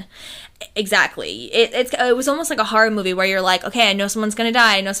when. Exactly. It was almost like a horror movie where you're like, okay, I know someone's gonna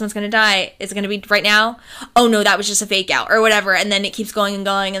die. Is it gonna be right now? Oh no, that was just a fake out or whatever. And then it keeps going and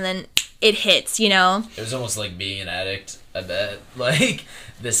going, and then it hits. You know. It was almost like being an addict. I bet. Like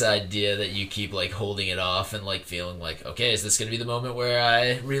this idea that you keep like holding it off and like feeling like, okay, is this gonna be the moment where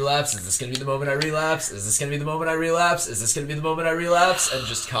I relapse? Is this gonna be the moment I relapse? Is this gonna be the moment I relapse? Is this gonna be the moment I relapse? And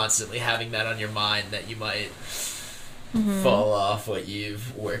just constantly having that on your mind that you might. Fall off what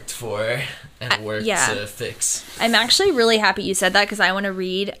you've worked for and worked to fix. I'm actually really happy you said that because I want to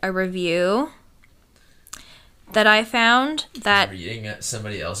read a review that I found that... I'm reading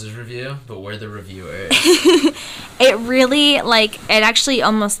somebody else's review, but we're the reviewer. It really, it actually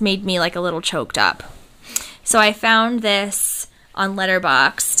almost made me, a little choked up. So I found this on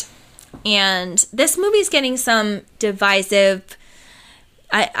Letterboxd, and this movie's getting some divisive...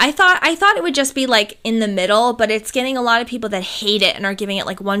 I thought it would just be in the middle, but it's getting a lot of people that hate it and are giving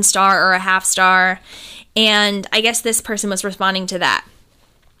it 1 star or a half star. And I guess this person was responding to that.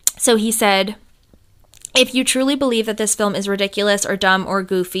 So he said, if you truly believe that this film is ridiculous or dumb or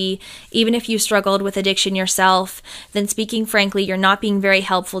goofy, even if you struggled with addiction yourself, then speaking frankly, you're not being very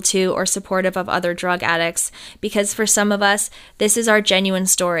helpful to or supportive of other drug addicts, because for some of us, this is our genuine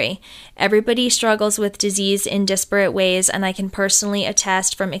story. Everybody struggles with disease in disparate ways, and I can personally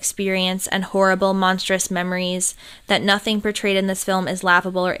attest from experience and horrible, monstrous memories that nothing portrayed in this film is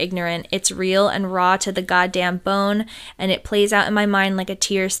laughable or ignorant. It's real and raw to the goddamn bone, and it plays out in my mind like a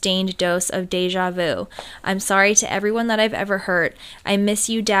tear-stained dose of deja vu. I'm sorry to everyone that I've ever hurt. I miss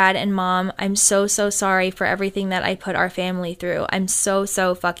you, Dad and Mom. I'm so sorry for everything that I put our family through. I'm so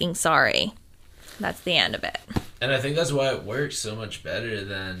fucking sorry. That's the end of it. And I think that's why it works so much better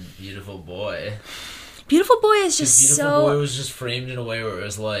than Beautiful Boy. Beautiful Boy is just Beautiful Boy was just framed in a way where it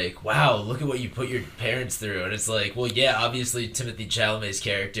was like, wow, look at what you put your parents through. And it's like, well, yeah, obviously Timothée Chalamet's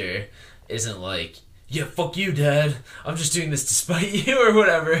character isn't like, yeah, fuck you, Dad. I'm just doing this to spite you or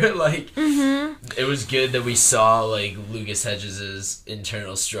whatever. It was good that we saw, Lucas Hedges'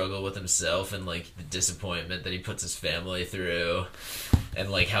 internal struggle with himself and, the disappointment that he puts his family through and,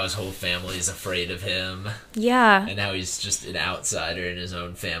 how his whole family is afraid of him. Yeah. And how he's just an outsider in his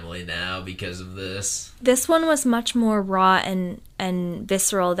own family now because of this. This one was much more raw and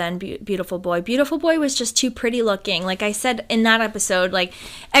visceral than Beautiful Boy. Beautiful Boy was just too pretty looking. Like I said in that episode,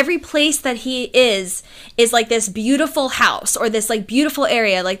 every place that he is this beautiful house or this beautiful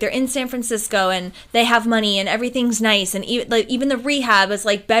area. They're in San Francisco and they have money and everything's nice, and even the rehab is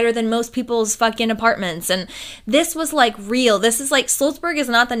better than most people's fucking apartments. And this was real. This is Sloatsburg is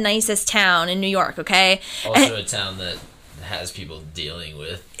not the nicest town in New York, okay? Also a town that has people dealing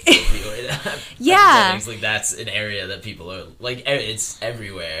with opioid epidemics. That's an area that people are it's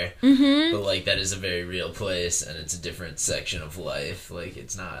everywhere. But that is a very real place, and it's a different section of life.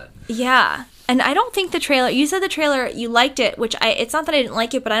 It's not. Yeah. And I don't think the trailer, you said the trailer, you liked it, which it's not that I didn't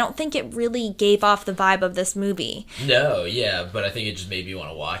like it, but I don't think it really gave off the vibe of this movie. No, yeah, but I think it just made me want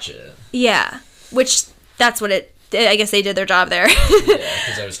to watch it. Yeah. Which, that's what I guess they did their job there. Yeah,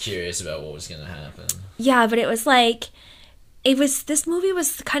 because I was curious about what was going to happen. Yeah, but it was this movie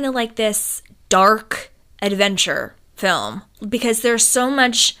was kind of this dark adventure film because there's so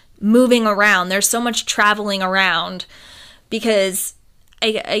much moving around. There's so much traveling around because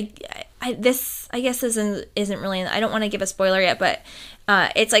this, I guess, isn't really, I don't want to give a spoiler yet, but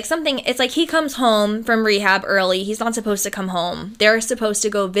it's he comes home from rehab early. He's not supposed to come home. They're supposed to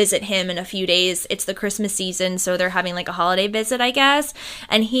go visit him in a few days. It's the Christmas season, so they're having a holiday visit, I guess.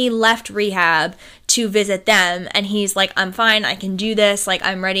 And he left rehab to visit them, and he's like, I'm fine, I can do this.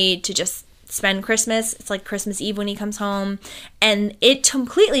 I'm ready to just spend Christmas. It's Christmas Eve when he comes home, and it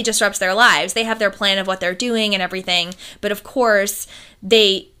completely disrupts their lives. They have their plan of what they're doing and everything, but of course,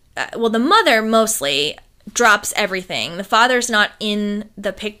 the mother mostly drops everything. The father's not in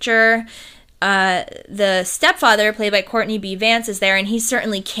the picture. The stepfather, played by Courtney B. Vance, is there, and he's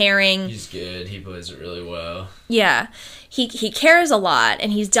certainly caring. He's good. He plays it really well. Yeah. He cares a lot,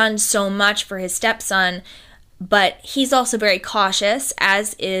 and he's done so much for his stepson, but he's also very cautious,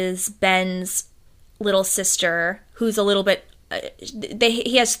 as is Ben's little sister, who's a little bit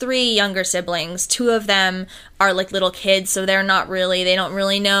he has 3 younger siblings. 2 of them are like little kids, so they don't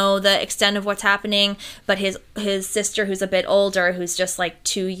really know the extent of what's happening. But his sister, who's a bit older, who's just like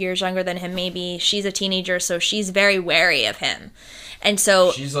 2 years younger than him, maybe, she's a teenager, so she's very wary of him. And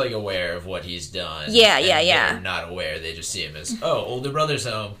so she's like aware of what he's done. Yeah. They're not aware. They just see him as, oh, older brother's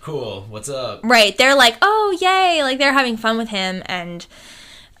home. Cool. What's up? Right. They're like, oh, yay. Like, they're having fun with him. And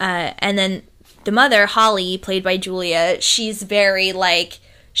then the mother, Holly, played by Julia, she's very like,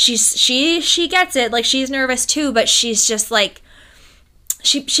 she gets it. Like, she's nervous too, but she's just like,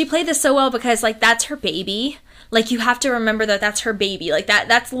 she played this so well because like, that's her baby. Like, you have to remember that that's her baby. Like,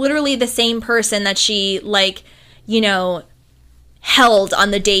 that's literally the same person that she, like, you know, held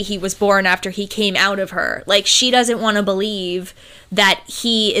on the day he was born after he came out of her. Like, she doesn't want to believe that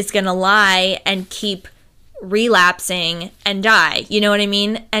he is going to lie and keep relapsing and die. You know what I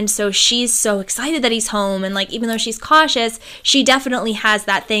mean? And so she's so excited that he's home. And like, even though she's cautious, she definitely has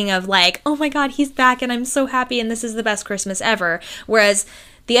that thing of like, oh my God, he's back and I'm so happy and this is the best Christmas ever. Whereas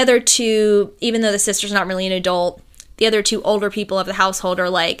the other 2, even though the sister's not really an adult, the other 2 older people of the household are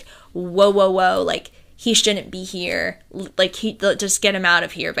like, whoa, like, he shouldn't be here. Like, just get him out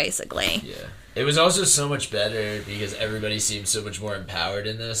of here, basically. Yeah. It was also so much better because everybody seemed so much more empowered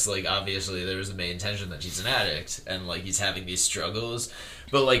in this. Like, obviously, there was the main tension that he's an addict and, like, he's having these struggles.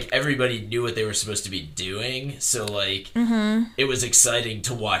 But, like, everybody knew what they were supposed to be doing. So, like, It was exciting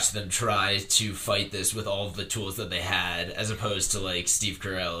to watch them try to fight this with all of the tools that they had, as opposed to, like, Steve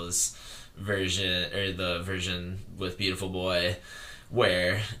Carell's version, or the version with Beautiful Boy,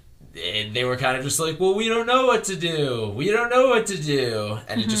 where they were kind of just like, well, we don't know what to do.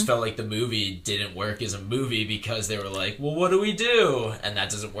 And it just felt like the movie didn't work as a movie because they were like, well, what do we do? And that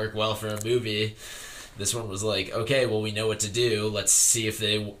doesn't work well for a movie. This one was like, okay, well, we know what to do. Let's see if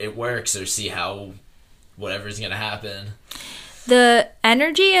it works or see how whatever's going to happen. The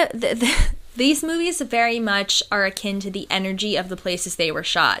energy, these movies very much are akin to the energy of the places they were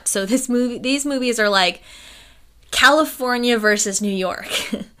shot. So these movies are like California versus New York.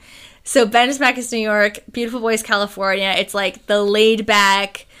 So Ben is Back is New York, Beautiful Boy is California. It's like the laid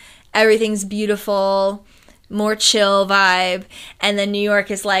back, everything's beautiful, more chill vibe. And then New York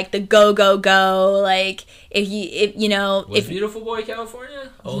is like the go, go, go. Like, if you know. Was Beautiful Boy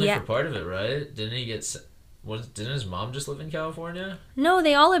California? Only for part of it, right? Didn't his mom just live in California? No,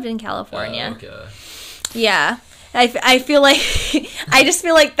 they all lived in California. Oh, okay. Yeah. I feel like I just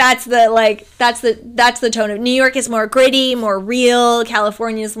feel like that's the tone of New York is more gritty, more real.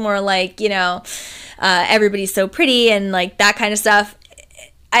 California is more like, you know, everybody's so pretty and like that kind of stuff.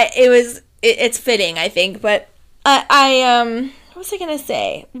 It's fitting, I think, but what was I gonna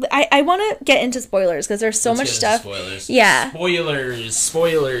say? I want to get into spoilers because there's so much stuff. Spoilers. Yeah.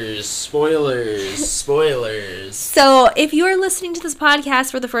 Spoilers. So if you are listening to this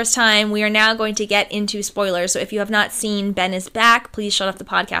podcast for the first time, we are now going to get into spoilers. So if you have not seen Ben is Back, please shut off the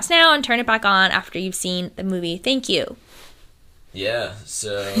podcast now and turn it back on after you've seen the movie. Thank you. Yeah.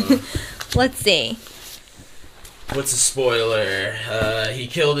 So let's see. What's a spoiler? He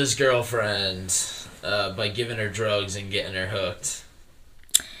killed his girlfriend by giving her drugs and getting her hooked.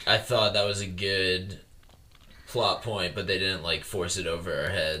 I thought that was a good plot point, but they didn't like force it over our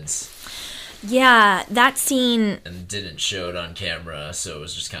heads. Yeah, that scene... And didn't show it on camera, so it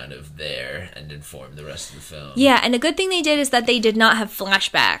was just kind of there and informed the rest of the film. Yeah, and a good thing they did is that they did not have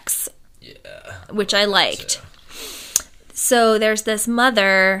flashbacks. Yeah. Which I liked. So there's this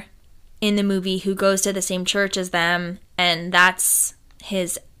mother in the movie who goes to the same church as them, and that's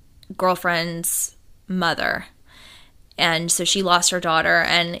his girlfriend's mother. And so she lost her daughter,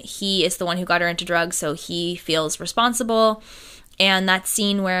 and he is the one who got her into drugs, so he feels responsible. And that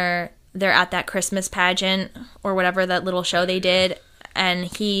scene where they're at that Christmas pageant or whatever, that little show they did, and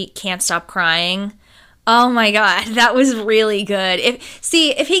he can't stop crying. Oh my God, that was really good. If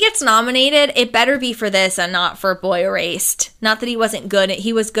he gets nominated, it better be for this and not for Boy Erased. Not that he wasn't good.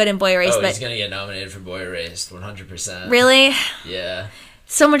 He was good in Boy Erased. Oh, but he's going to get nominated for Boy Erased, 100%. Really? Yeah.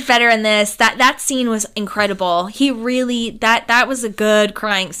 So much better in this. That scene was incredible. He really, that was a good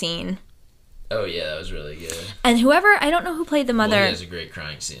crying scene. Oh yeah, that was really good. And I don't know who played the mother. Well, he has a great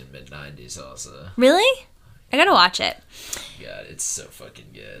crying scene in mid-90s also. Really? I gotta watch it. God, it's so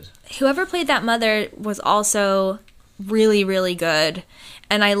fucking good. Whoever played that mother was also really, really good.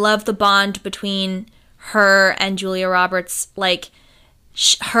 And I love the bond between her and Julia Roberts, like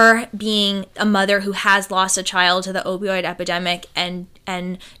her being a mother who has lost a child to the opioid epidemic, and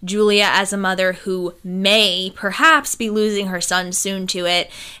Julia as a mother who may perhaps be losing her son soon to it,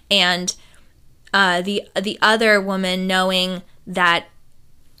 and the other woman knowing that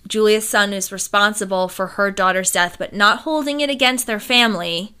Julia's son is responsible for her daughter's death, but not holding it against their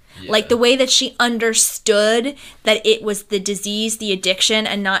family. Yeah. Like the way that she understood that it was the disease, the addiction,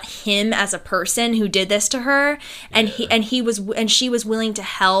 and not him as a person who did this to her. And she was willing to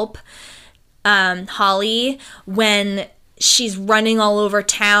help Holly when she's running all over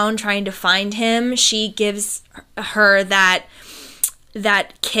town trying to find him. She gives her that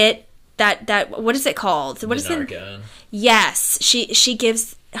kit, that what is it called? What is it? Yes, she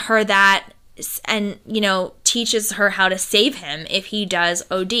gives her that, and teaches her how to save him if he does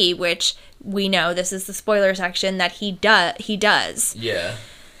OD, which we know, this is the spoiler section, that he does. Yeah.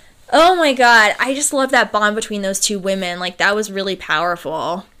 Oh my god, I just love that bond between those two women. Like, that was really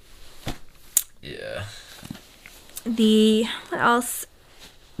powerful. Yeah. What else?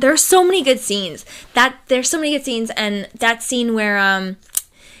 There are so many good scenes. There's so many good scenes, and that scene where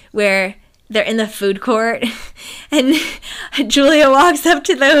they're in the food court and Julia walks up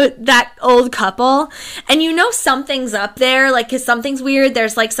to that old couple, and something's up there, like, 'cause something's weird.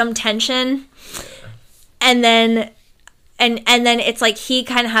 There's like some tension, and then it's like he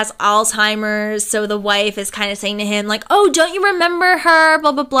kind of has Alzheimer's, so the wife is kind of saying to him like, "Oh, don't you remember her,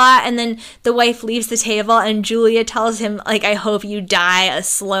 blah blah blah," and then the wife leaves the table and Julia tells him like, "I hope you die a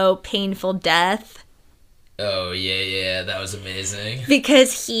slow, painful death." Oh, yeah, that was amazing.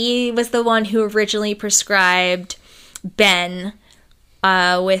 Because he was the one who originally prescribed Ben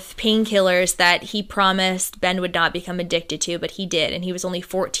with painkillers that he promised Ben would not become addicted to, but he did, and he was only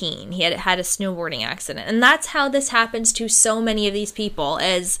 14. He had a snowboarding accident. And that's how this happens to so many of these people.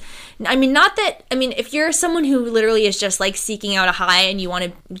 If you're someone who literally is just like seeking out a high and you want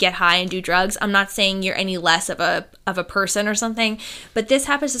to get high and do drugs, I'm not saying you're any less of a person or something, but this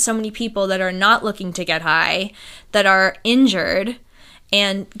happens to so many people that are not looking to get high, that are injured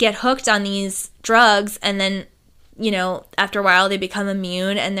and get hooked on these drugs, and then after a while they become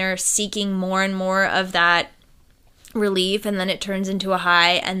immune and they're seeking more and more of that relief, and then it turns into a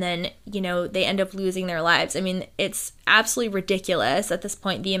high, and then they end up losing their lives. I mean, it's absolutely ridiculous at this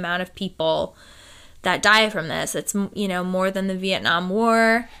point, the amount of people that die from this. It's more than the Vietnam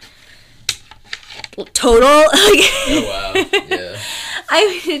War total. Oh wow. Yeah.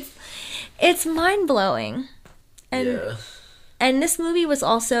 I mean, it's mind-blowing. And this movie was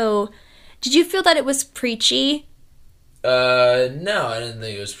also, did you feel that it was preachy? No, I didn't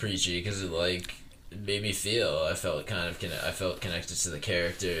think it was preachy, because it made me feel. I felt connected to the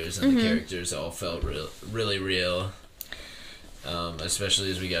characters, and the characters all felt really real.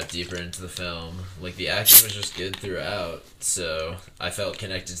 Especially as we got deeper into the film, like the acting was just good throughout. So I felt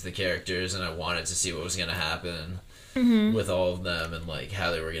connected to the characters, and I wanted to see what was gonna happen with all of them, and like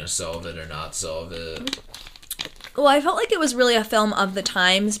how they were gonna solve it or not solve it. Well, I felt like it was really a film of the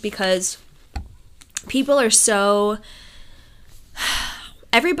times, because people are so...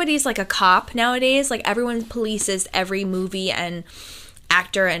 Everybody's like a cop nowadays. Like, everyone polices every movie and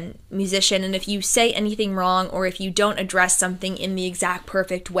actor and musician, and if you say anything wrong or if you don't address something in the exact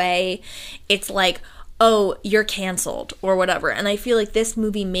perfect way, it's like, oh, you're canceled or whatever. And I feel like this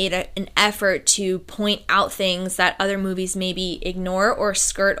movie made an effort to point out things that other movies maybe ignore or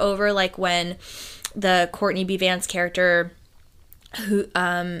skirt over, like when the Courtney B. Vance character, who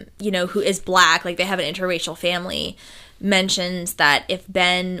is black, like they have an interracial family, mentions that if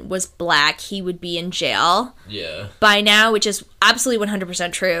Ben was black, he would be in jail. Yeah. By now, which is absolutely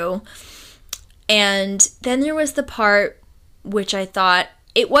 100% true. And then there was the part which I thought,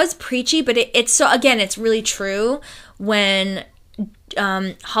 it was preachy, but it's so, again, it's really true, when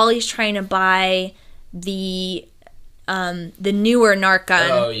Holly's trying to buy the newer Narc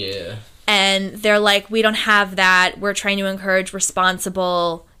gun. Oh, yeah. And they're like, we don't have that. We're trying to encourage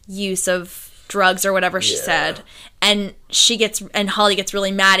responsible use of drugs or whatever she said. And Holly gets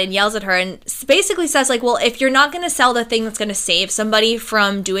really mad and yells at her and basically says like, well, if you're not going to sell the thing that's going to save somebody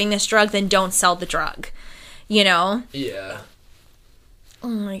from doing this drug, then don't sell the drug. Yeah. Oh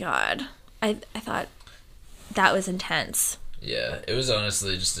my god. I thought that was intense. Yeah, it was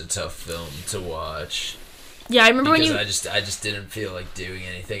honestly just a tough film to watch. Yeah, I remember when I just didn't feel like doing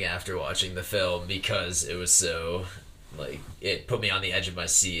anything after watching the film, because it was so, like, it put me on the edge of my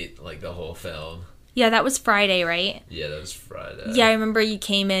seat, like, the whole film. Yeah, that was Friday, right? Yeah, that was Friday. Yeah, I remember you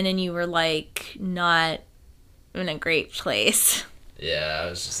came in and you were, like, not in a great place. Yeah, I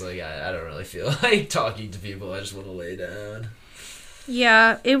was just like, I don't really feel like talking to people. I just want to lay down.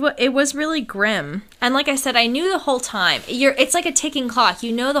 Yeah, it was really grim. And like I said, I knew the whole time. It's like a ticking clock.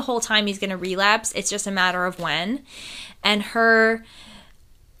 You know the whole time he's going to relapse. It's just a matter of when. And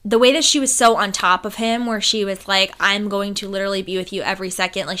the way that she was so on top of him, where she was like, I'm going to literally be with you every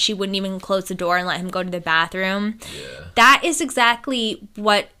second. Like, she wouldn't even close the door and let him go to the bathroom. Yeah. That is exactly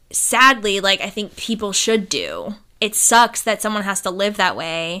what sadly, like, I think people should do. It sucks that someone has to live that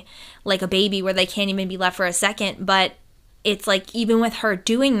way, like a baby, where they can't even be left for a second. But it's like, even with her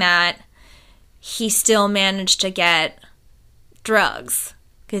doing that, he still managed to get drugs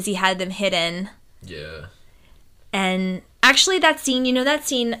because he had them hidden. Yeah. And actually, that scene,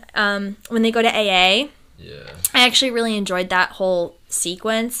 when they go to AA, yeah, I actually really enjoyed that whole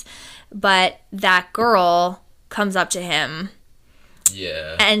sequence. But that girl comes up to him,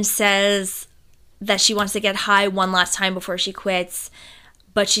 yeah, and says that she wants to get high one last time before she quits,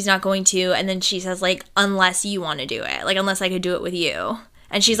 but she's not going to. And then she says, like, unless you want to do it, like, unless I could do it with you.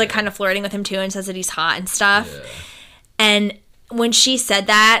 And she's like kind of flirting with him too, and says that he's hot and stuff. Yeah. And when she said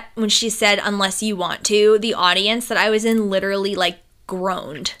that, when she said unless you want to, the audience that I was in literally like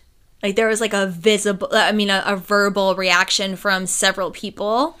groaned. Like, there was like a verbal reaction from several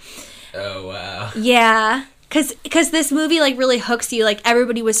people. Oh wow. Yeah. Cause this movie, like, really hooks you. Like,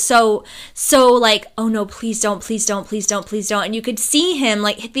 everybody was so like, oh no, please don't. And you could see him,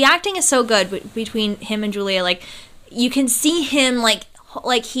 like, the acting is so good between him and Julia. Like, you can see him,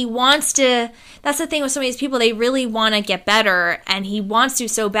 like he wants to. That's the thing with some of these people. They really want to get better, and he wants to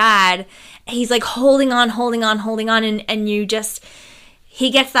so bad. He's like holding on, and you just, he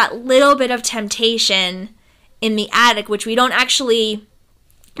gets that little bit of temptation in the attic, which we don't actually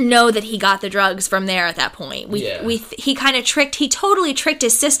know that he got the drugs from there at that point. He totally tricked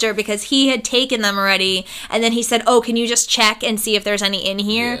his sister, because he had taken them already, and then he said, oh, can you just check and see if there's any in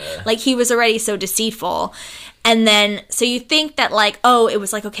here? Yeah. Like, he was already so deceitful. And then, so you think that, like, oh, it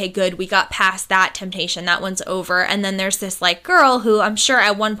was like, okay, good, we got past that temptation, that one's over. And then there's this, like, girl who I'm sure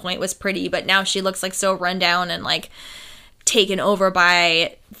at one point was pretty, but now she looks like so run down and, like, taken over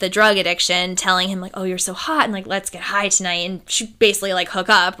by the drug addiction, telling him, like, oh, you're so hot, and, like, let's get high tonight, and she basically, like, hook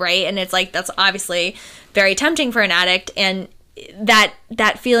up, right? And it's like, that's obviously very tempting for an addict. And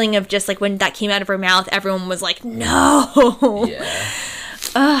that feeling of just, like, when that came out of her mouth, everyone was like, no. Yeah.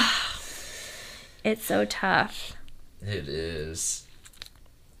 Ugh. It's so tough. It is.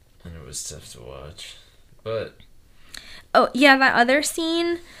 And it was tough to watch. But oh, yeah, that other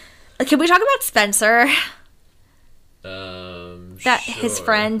scene. Can we talk about Spencer? His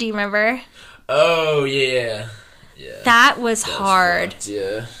friend, do you remember? Oh, yeah. Yeah. That was hard. Fucked,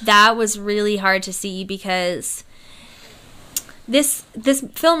 yeah. That was really hard to see, because this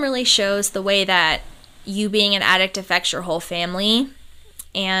film really shows the way that you being an addict affects your whole family.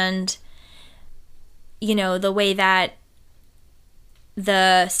 And, you know, the way that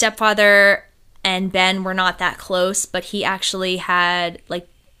the stepfather and Ben were not that close, but he actually had, like,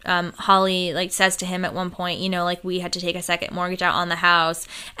 Holly, like, says to him at one point, you know, like, we had to take a second mortgage out on the house,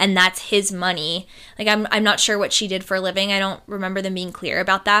 and that's his money. Like, I'm not sure what she did for a living. I don't remember them being clear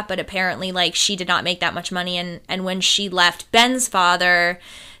about that, but apparently, like, she did not make that much money, and when she left Ben's father,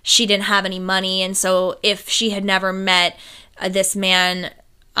 she didn't have any money. And so if she had never met this man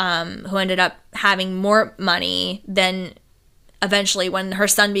who ended up having more money, then eventually when her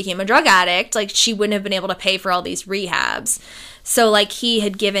son became a drug addict, like, she wouldn't have been able to pay for all these rehabs. So, like, he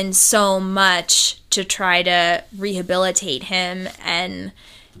had given so much to try to rehabilitate him, and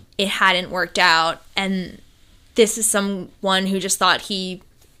it hadn't worked out. And this is someone who just thought he,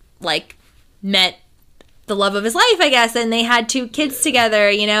 like, met the love of his life, I guess, and they had 2 kids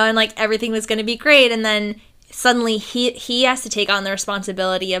together, you know, and, like, everything was going to be great. And then suddenly he has to take on the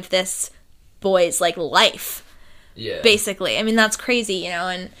responsibility of this boy's, like, life. Yeah. Basically. I mean, that's crazy, you know.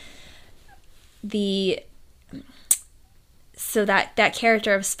 And so that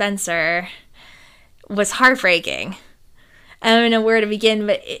character of Spencer was heartbreaking. I don't know where to begin,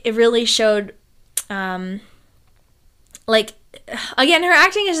 but it really showed, like, again, her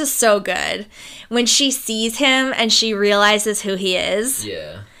acting is just so good. When she sees him and she realizes who he is.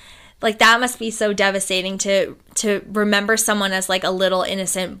 Yeah. Like, that must be so devastating to remember someone as, like, a little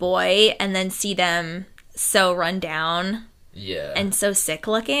innocent boy and then see them so run down. Yeah. And so sick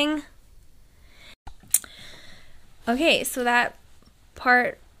looking. Okay, so that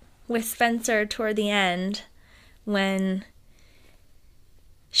part with Spencer toward the end, when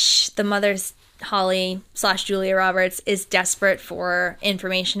the mother's, Holly / Julia Roberts, is desperate for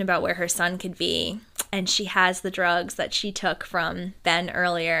information about where her son could be, and she has the drugs that she took from Ben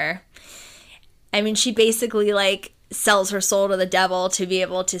earlier. I mean, she basically, like, sells her soul to the devil to be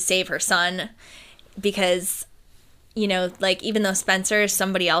able to save her son, because, you know, like, even though Spencer is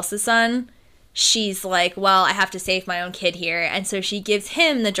somebody else's son, she's like, well, I have to save my own kid here. And so she gives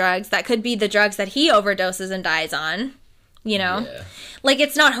him the drugs that could be the drugs that he overdoses and dies on, you know? Yeah. Like,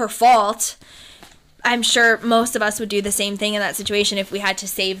 it's not her fault, I'm sure most of us would do the same thing in that situation if we had to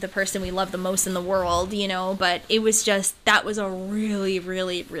save the person we love the most in the world, you know, but it was just, that was a really,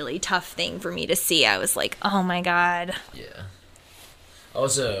 really, really tough thing for me to see. I was like, oh my God. Yeah.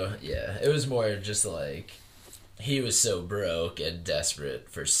 Also, yeah, it was more just like, he was so broke and desperate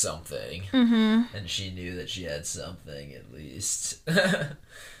for something, and she knew that she had something, at least, that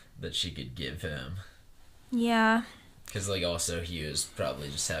she could give him. Yeah. Because, like, also, he was probably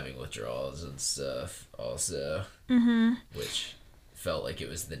just having withdrawals and stuff, also. Which felt like it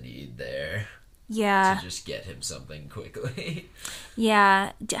was the need there. Yeah. To just get him something quickly.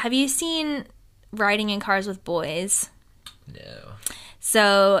 Yeah. Have you seen Riding in Cars with Boys? No.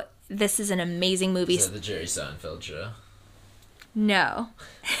 So, this is an amazing movie. Is that the Jerry Seinfeld show? No.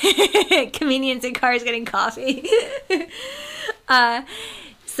 Comedians in cars getting coffee.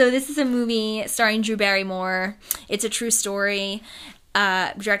 So this is a movie starring Drew Barrymore. It's a true story,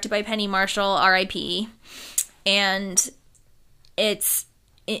 directed by Penny Marshall, R.I.P. And it's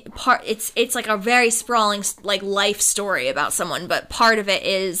like a very sprawling like life story about someone, but part of it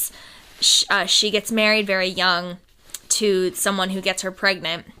is she gets married very young to someone who gets her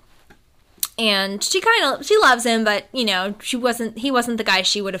pregnant. And she loves him, but, you know, he wasn't the guy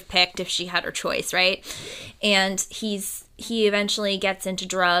she would have picked if she had her choice, right? And he eventually gets into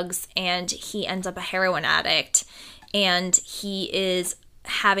drugs, and he ends up a heroin addict, and he is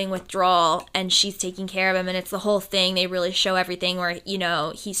having withdrawal, and she's taking care of him, and it's the whole thing. They really show everything where, you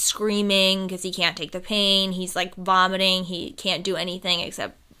know, he's screaming because he can't take the pain. He's, like, vomiting. He can't do anything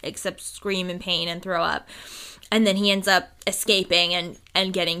except scream in pain and throw up. And then he ends up escaping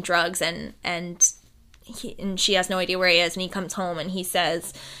and getting drugs, and she has no idea where he is, and he comes home and he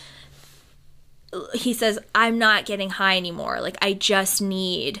says, I'm not getting high anymore. Like, I just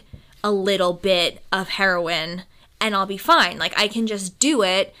need a little bit of heroin and I'll be fine. Like, I can just do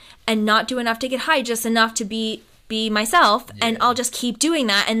it and not do enough to get high, just enough to be myself, and I'll just keep doing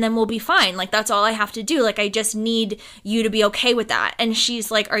that, and then we'll be fine. Like, that's all I have to do. Like, I just need you to be okay with that. And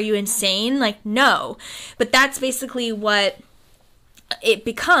she's like, are you insane? Like, no. But that's basically what it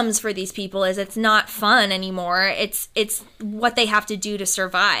becomes for these people, is it's not fun anymore. It's what they have to do to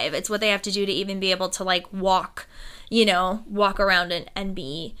survive. It's what they have to do to even be able to, like, walk around and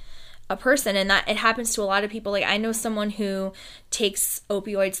be a person. And that it happens to a lot of people. Like, I know someone who takes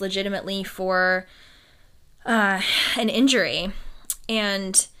opioids legitimately for an injury,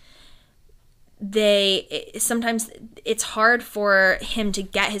 and sometimes it's hard for him to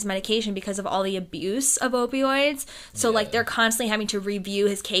get his medication because of all the abuse of opioids. So like, they're constantly having to review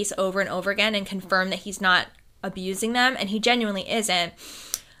his case over and over again and confirm that he's not abusing them, and he genuinely isn't.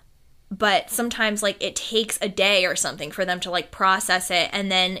 But sometimes, like, it takes a day or something for them to, like, process it,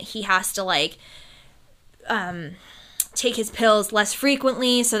 and then he has to, like, take his pills less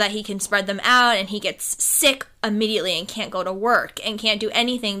frequently so that he can spread them out, and he gets sick immediately and can't go to work and can't do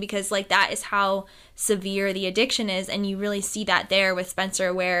anything because, like, that is how severe the addiction is. And you really see that there with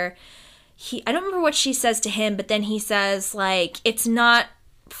Spencer, where I don't remember what she says to him, but then he says, like, it's not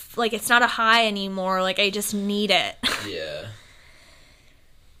a high anymore, like, I just need it. Yeah.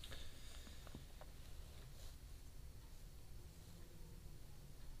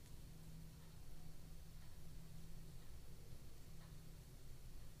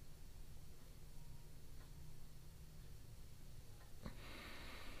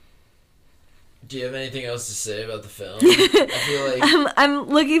 Do you have anything else to say about the film? I feel like I'm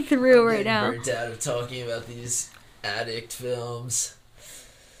looking through right now. I'm burnt out of talking about these addict films.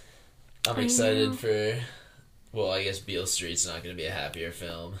 I'm excited for. Well, I guess Beale Street's not going to be a happier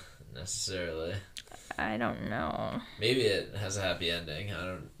film necessarily. I don't know. Maybe it has a happy ending. I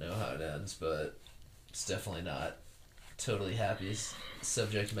don't know how it ends, but it's definitely not totally happy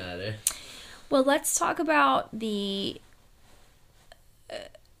subject matter. Well, let's talk about when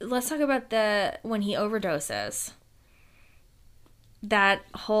he overdoses. That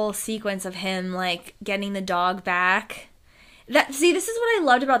whole sequence of him, like, getting the dog back. This is what I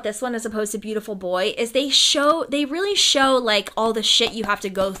loved about this one as opposed to Beautiful Boy, is they really show, like, all the shit you have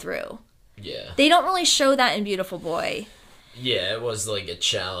to go through. Yeah. They don't really show that in Beautiful Boy. Yeah, it was, like, a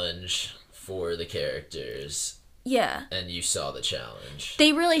challenge for the characters. Yeah. And you saw the challenge.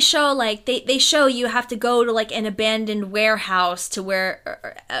 They really show, like, they show you have to go to, like, an abandoned warehouse to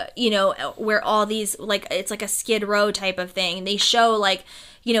where, where all these, like, it's like a Skid Row type of thing. They show, like,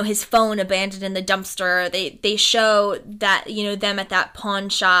 his phone abandoned in the dumpster. They show that, them at that pawn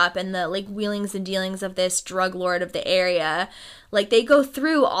shop and the, like, wheelings and dealings of this drug lord of the area. Like, they go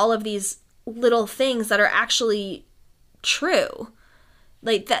through all of these little things that are actually true.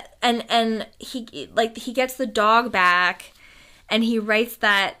 Like that, and he gets the dog back, and he writes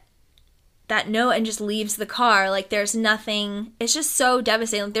that that note and just leaves the car. Like, there's nothing, it's just so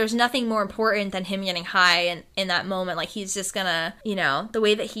devastating. Like, there's nothing more important than him getting high in that moment. Like, he's just gonna, you know, the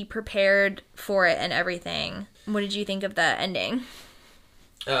way that he prepared for it and everything. What did you think of the ending?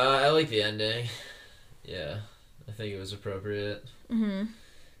 I like the ending. Yeah, I think it was appropriate.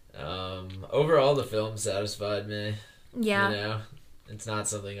 Overall, the film satisfied me. Yeah. You know, it's not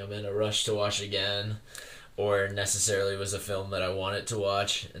something I'm in a rush to watch again, or necessarily was a film that I wanted to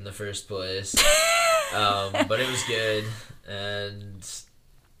watch in the first place. But it was good, and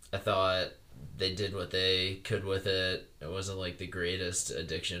I thought they did what they could with it. It wasn't like the greatest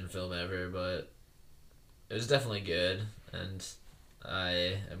addiction film ever, but it was definitely good, and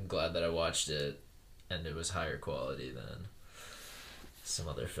I am glad that I watched it, and it was higher quality than some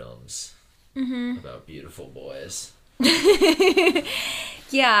other films about beautiful boys.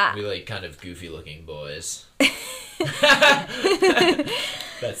 Yeah. We like kind of goofy looking boys.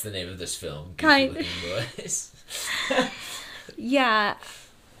 That's the name of this film, Goofy Looking Boys. Yeah.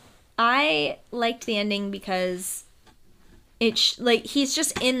 I liked the ending because like, he's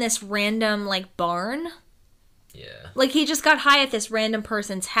just in this random, like, barn. Yeah. Like, he just got high at this random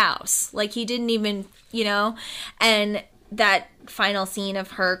person's house. Like, he didn't even, you know, and that final scene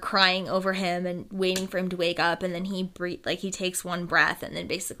of her crying over him and waiting for him to wake up, and then he takes one breath, and then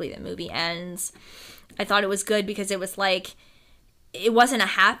basically the movie ends. I thought it was good because it was like, it wasn't a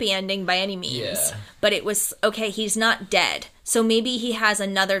happy ending by any means, but it was, okay, he's not dead, so maybe he has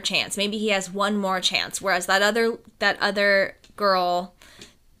another chance. Maybe he has one more chance, whereas that other girl,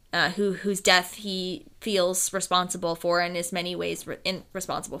 whose death he feels responsible for, and in many ways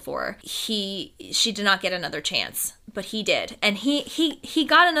responsible for, she did not get another chance, but he did, and he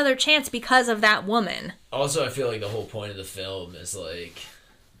got another chance because of that woman. Also, I feel like the whole point of the film is like,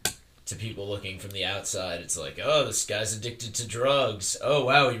 to people looking from the outside, it's like, oh, this guy's addicted to drugs. Oh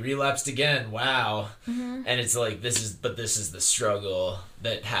wow, he relapsed again. Wow. And it's like, this is the struggle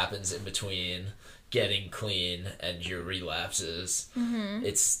that happens in between getting clean and your relapses.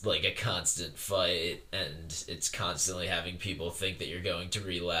 It's like a constant fight, and it's constantly having people think that you're going to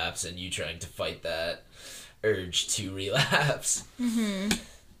relapse, and you trying to fight that urge to relapse. And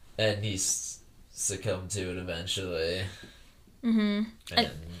he's succumbed to it eventually. And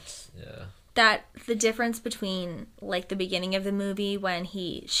yeah, that the difference between, like, the beginning of the movie when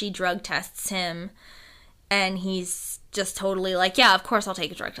she drug tests him, and he's just totally like, yeah, of course I'll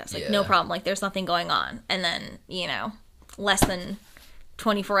take a drug test. Like, no problem. Like, there's nothing going on. And then, you know, less than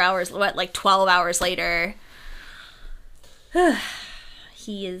 24 hours, 12 hours later,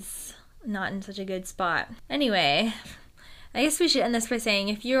 he is not in such a good spot. Anyway, I guess we should end this by saying,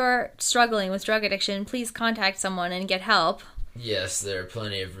 if you're struggling with drug addiction, please contact someone and get help. Yes, there are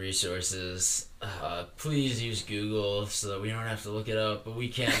plenty of resources. Please use Google so that we don't have to look it up, but we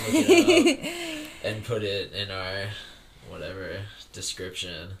can look it up and put it in our whatever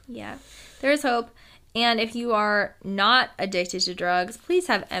description. Yeah, there is hope. And if you are not addicted to drugs, please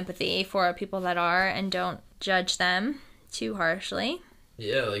have empathy for people that are, and don't judge them too harshly.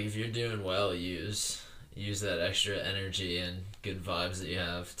 Yeah, like, if you're doing well, use that extra energy and good vibes that you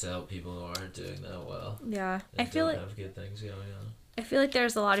have to help people who aren't doing that well. Yeah, I feel like have good things going on. I feel like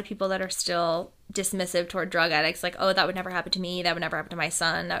there's a lot of people that are still dismissive toward drug addicts. Like, oh, that would never happen to me. That would never happen to my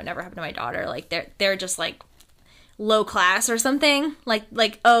son. That would never happen to my daughter. Like, they're just like low class or something.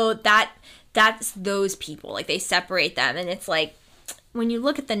 Like oh, that's those people. Like, they separate them, and it's like, when you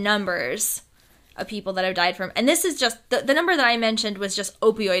look at the numbers of people that have died from, and this is just the number that I mentioned was just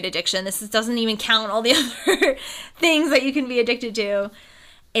opioid addiction. This doesn't even count all the other things that you can be addicted to.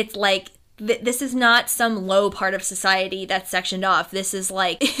 It's like, this is not some low part of society that's sectioned off. This is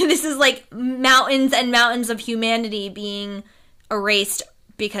like mountains and mountains of humanity being erased,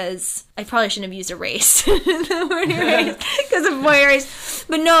 because I probably shouldn't have used erased the word erased because of boy erased.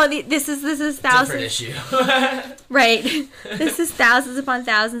 But no, this is thousands. Different issue. Right. This is thousands upon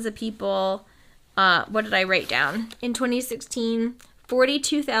thousands of people. What did I write down? In 2016,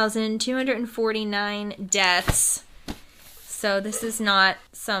 42,249 deaths. So this is not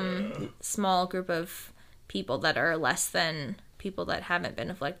some small group of people that are less than people that haven't been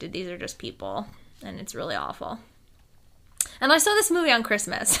afflicted. These are just people, and it's really awful. And I saw this movie on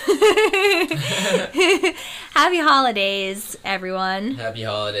Christmas. Happy holidays, everyone. Happy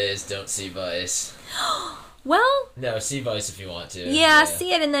holidays. Don't see Vice. Well, no, see Vice if you want to. Yeah,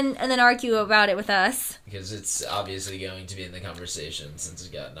 see it and then argue about it with us. Because it's obviously going to be in the conversation since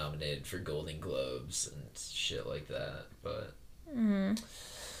it got nominated for Golden Globes and shit like that. But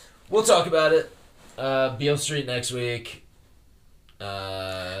we'll talk about it. Beale Street next week.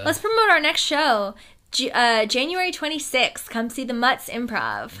 Let's promote our next show. January 26th, come see the Mutts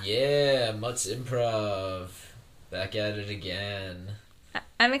Improv. Yeah, Mutts Improv. Back at it again.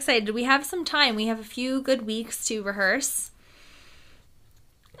 I'm excited. We have some time. We have a few good weeks to rehearse.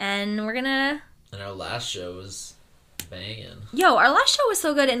 And we're gonna... And our last show was banging. Yo, our last show was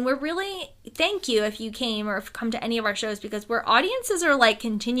so good, and we're really... Thank you if you came or if come to any of our shows, because our audiences are, like,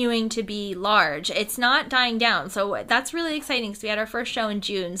 continuing to be large. It's not dying down, so that's really exciting, because we had our first show in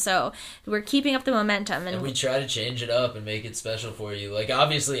June, so we're keeping up the momentum. And we try to change it up and make it special for you. Like,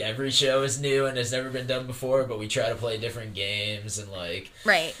 obviously, every show is new and has never been done before, but we try to play different games and, like,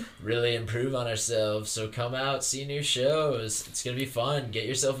 right, really improve on ourselves. So come out, see new shows. It's going to be fun. Get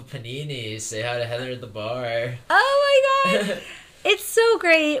yourself a panini. Say hi to Heather at the bar. Oh, my God. It's so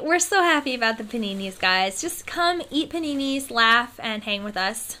great. We're so happy about the paninis, guys. Just come, eat paninis, laugh, and hang with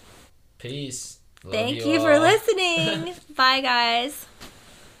us. Peace. Love Thank you for listening. Bye, guys.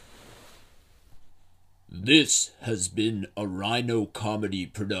 This has been a Rhino Comedy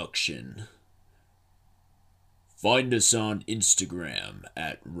production. Find us on Instagram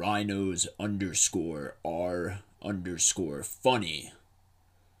at rhinos_r_funny.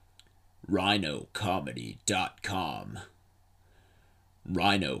 rhinocomedy.com.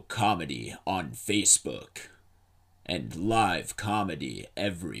 Rhino Comedy on Facebook, and live comedy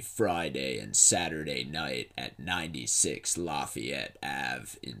every Friday and Saturday night at 96 Lafayette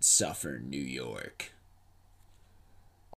Ave in Suffern, New York.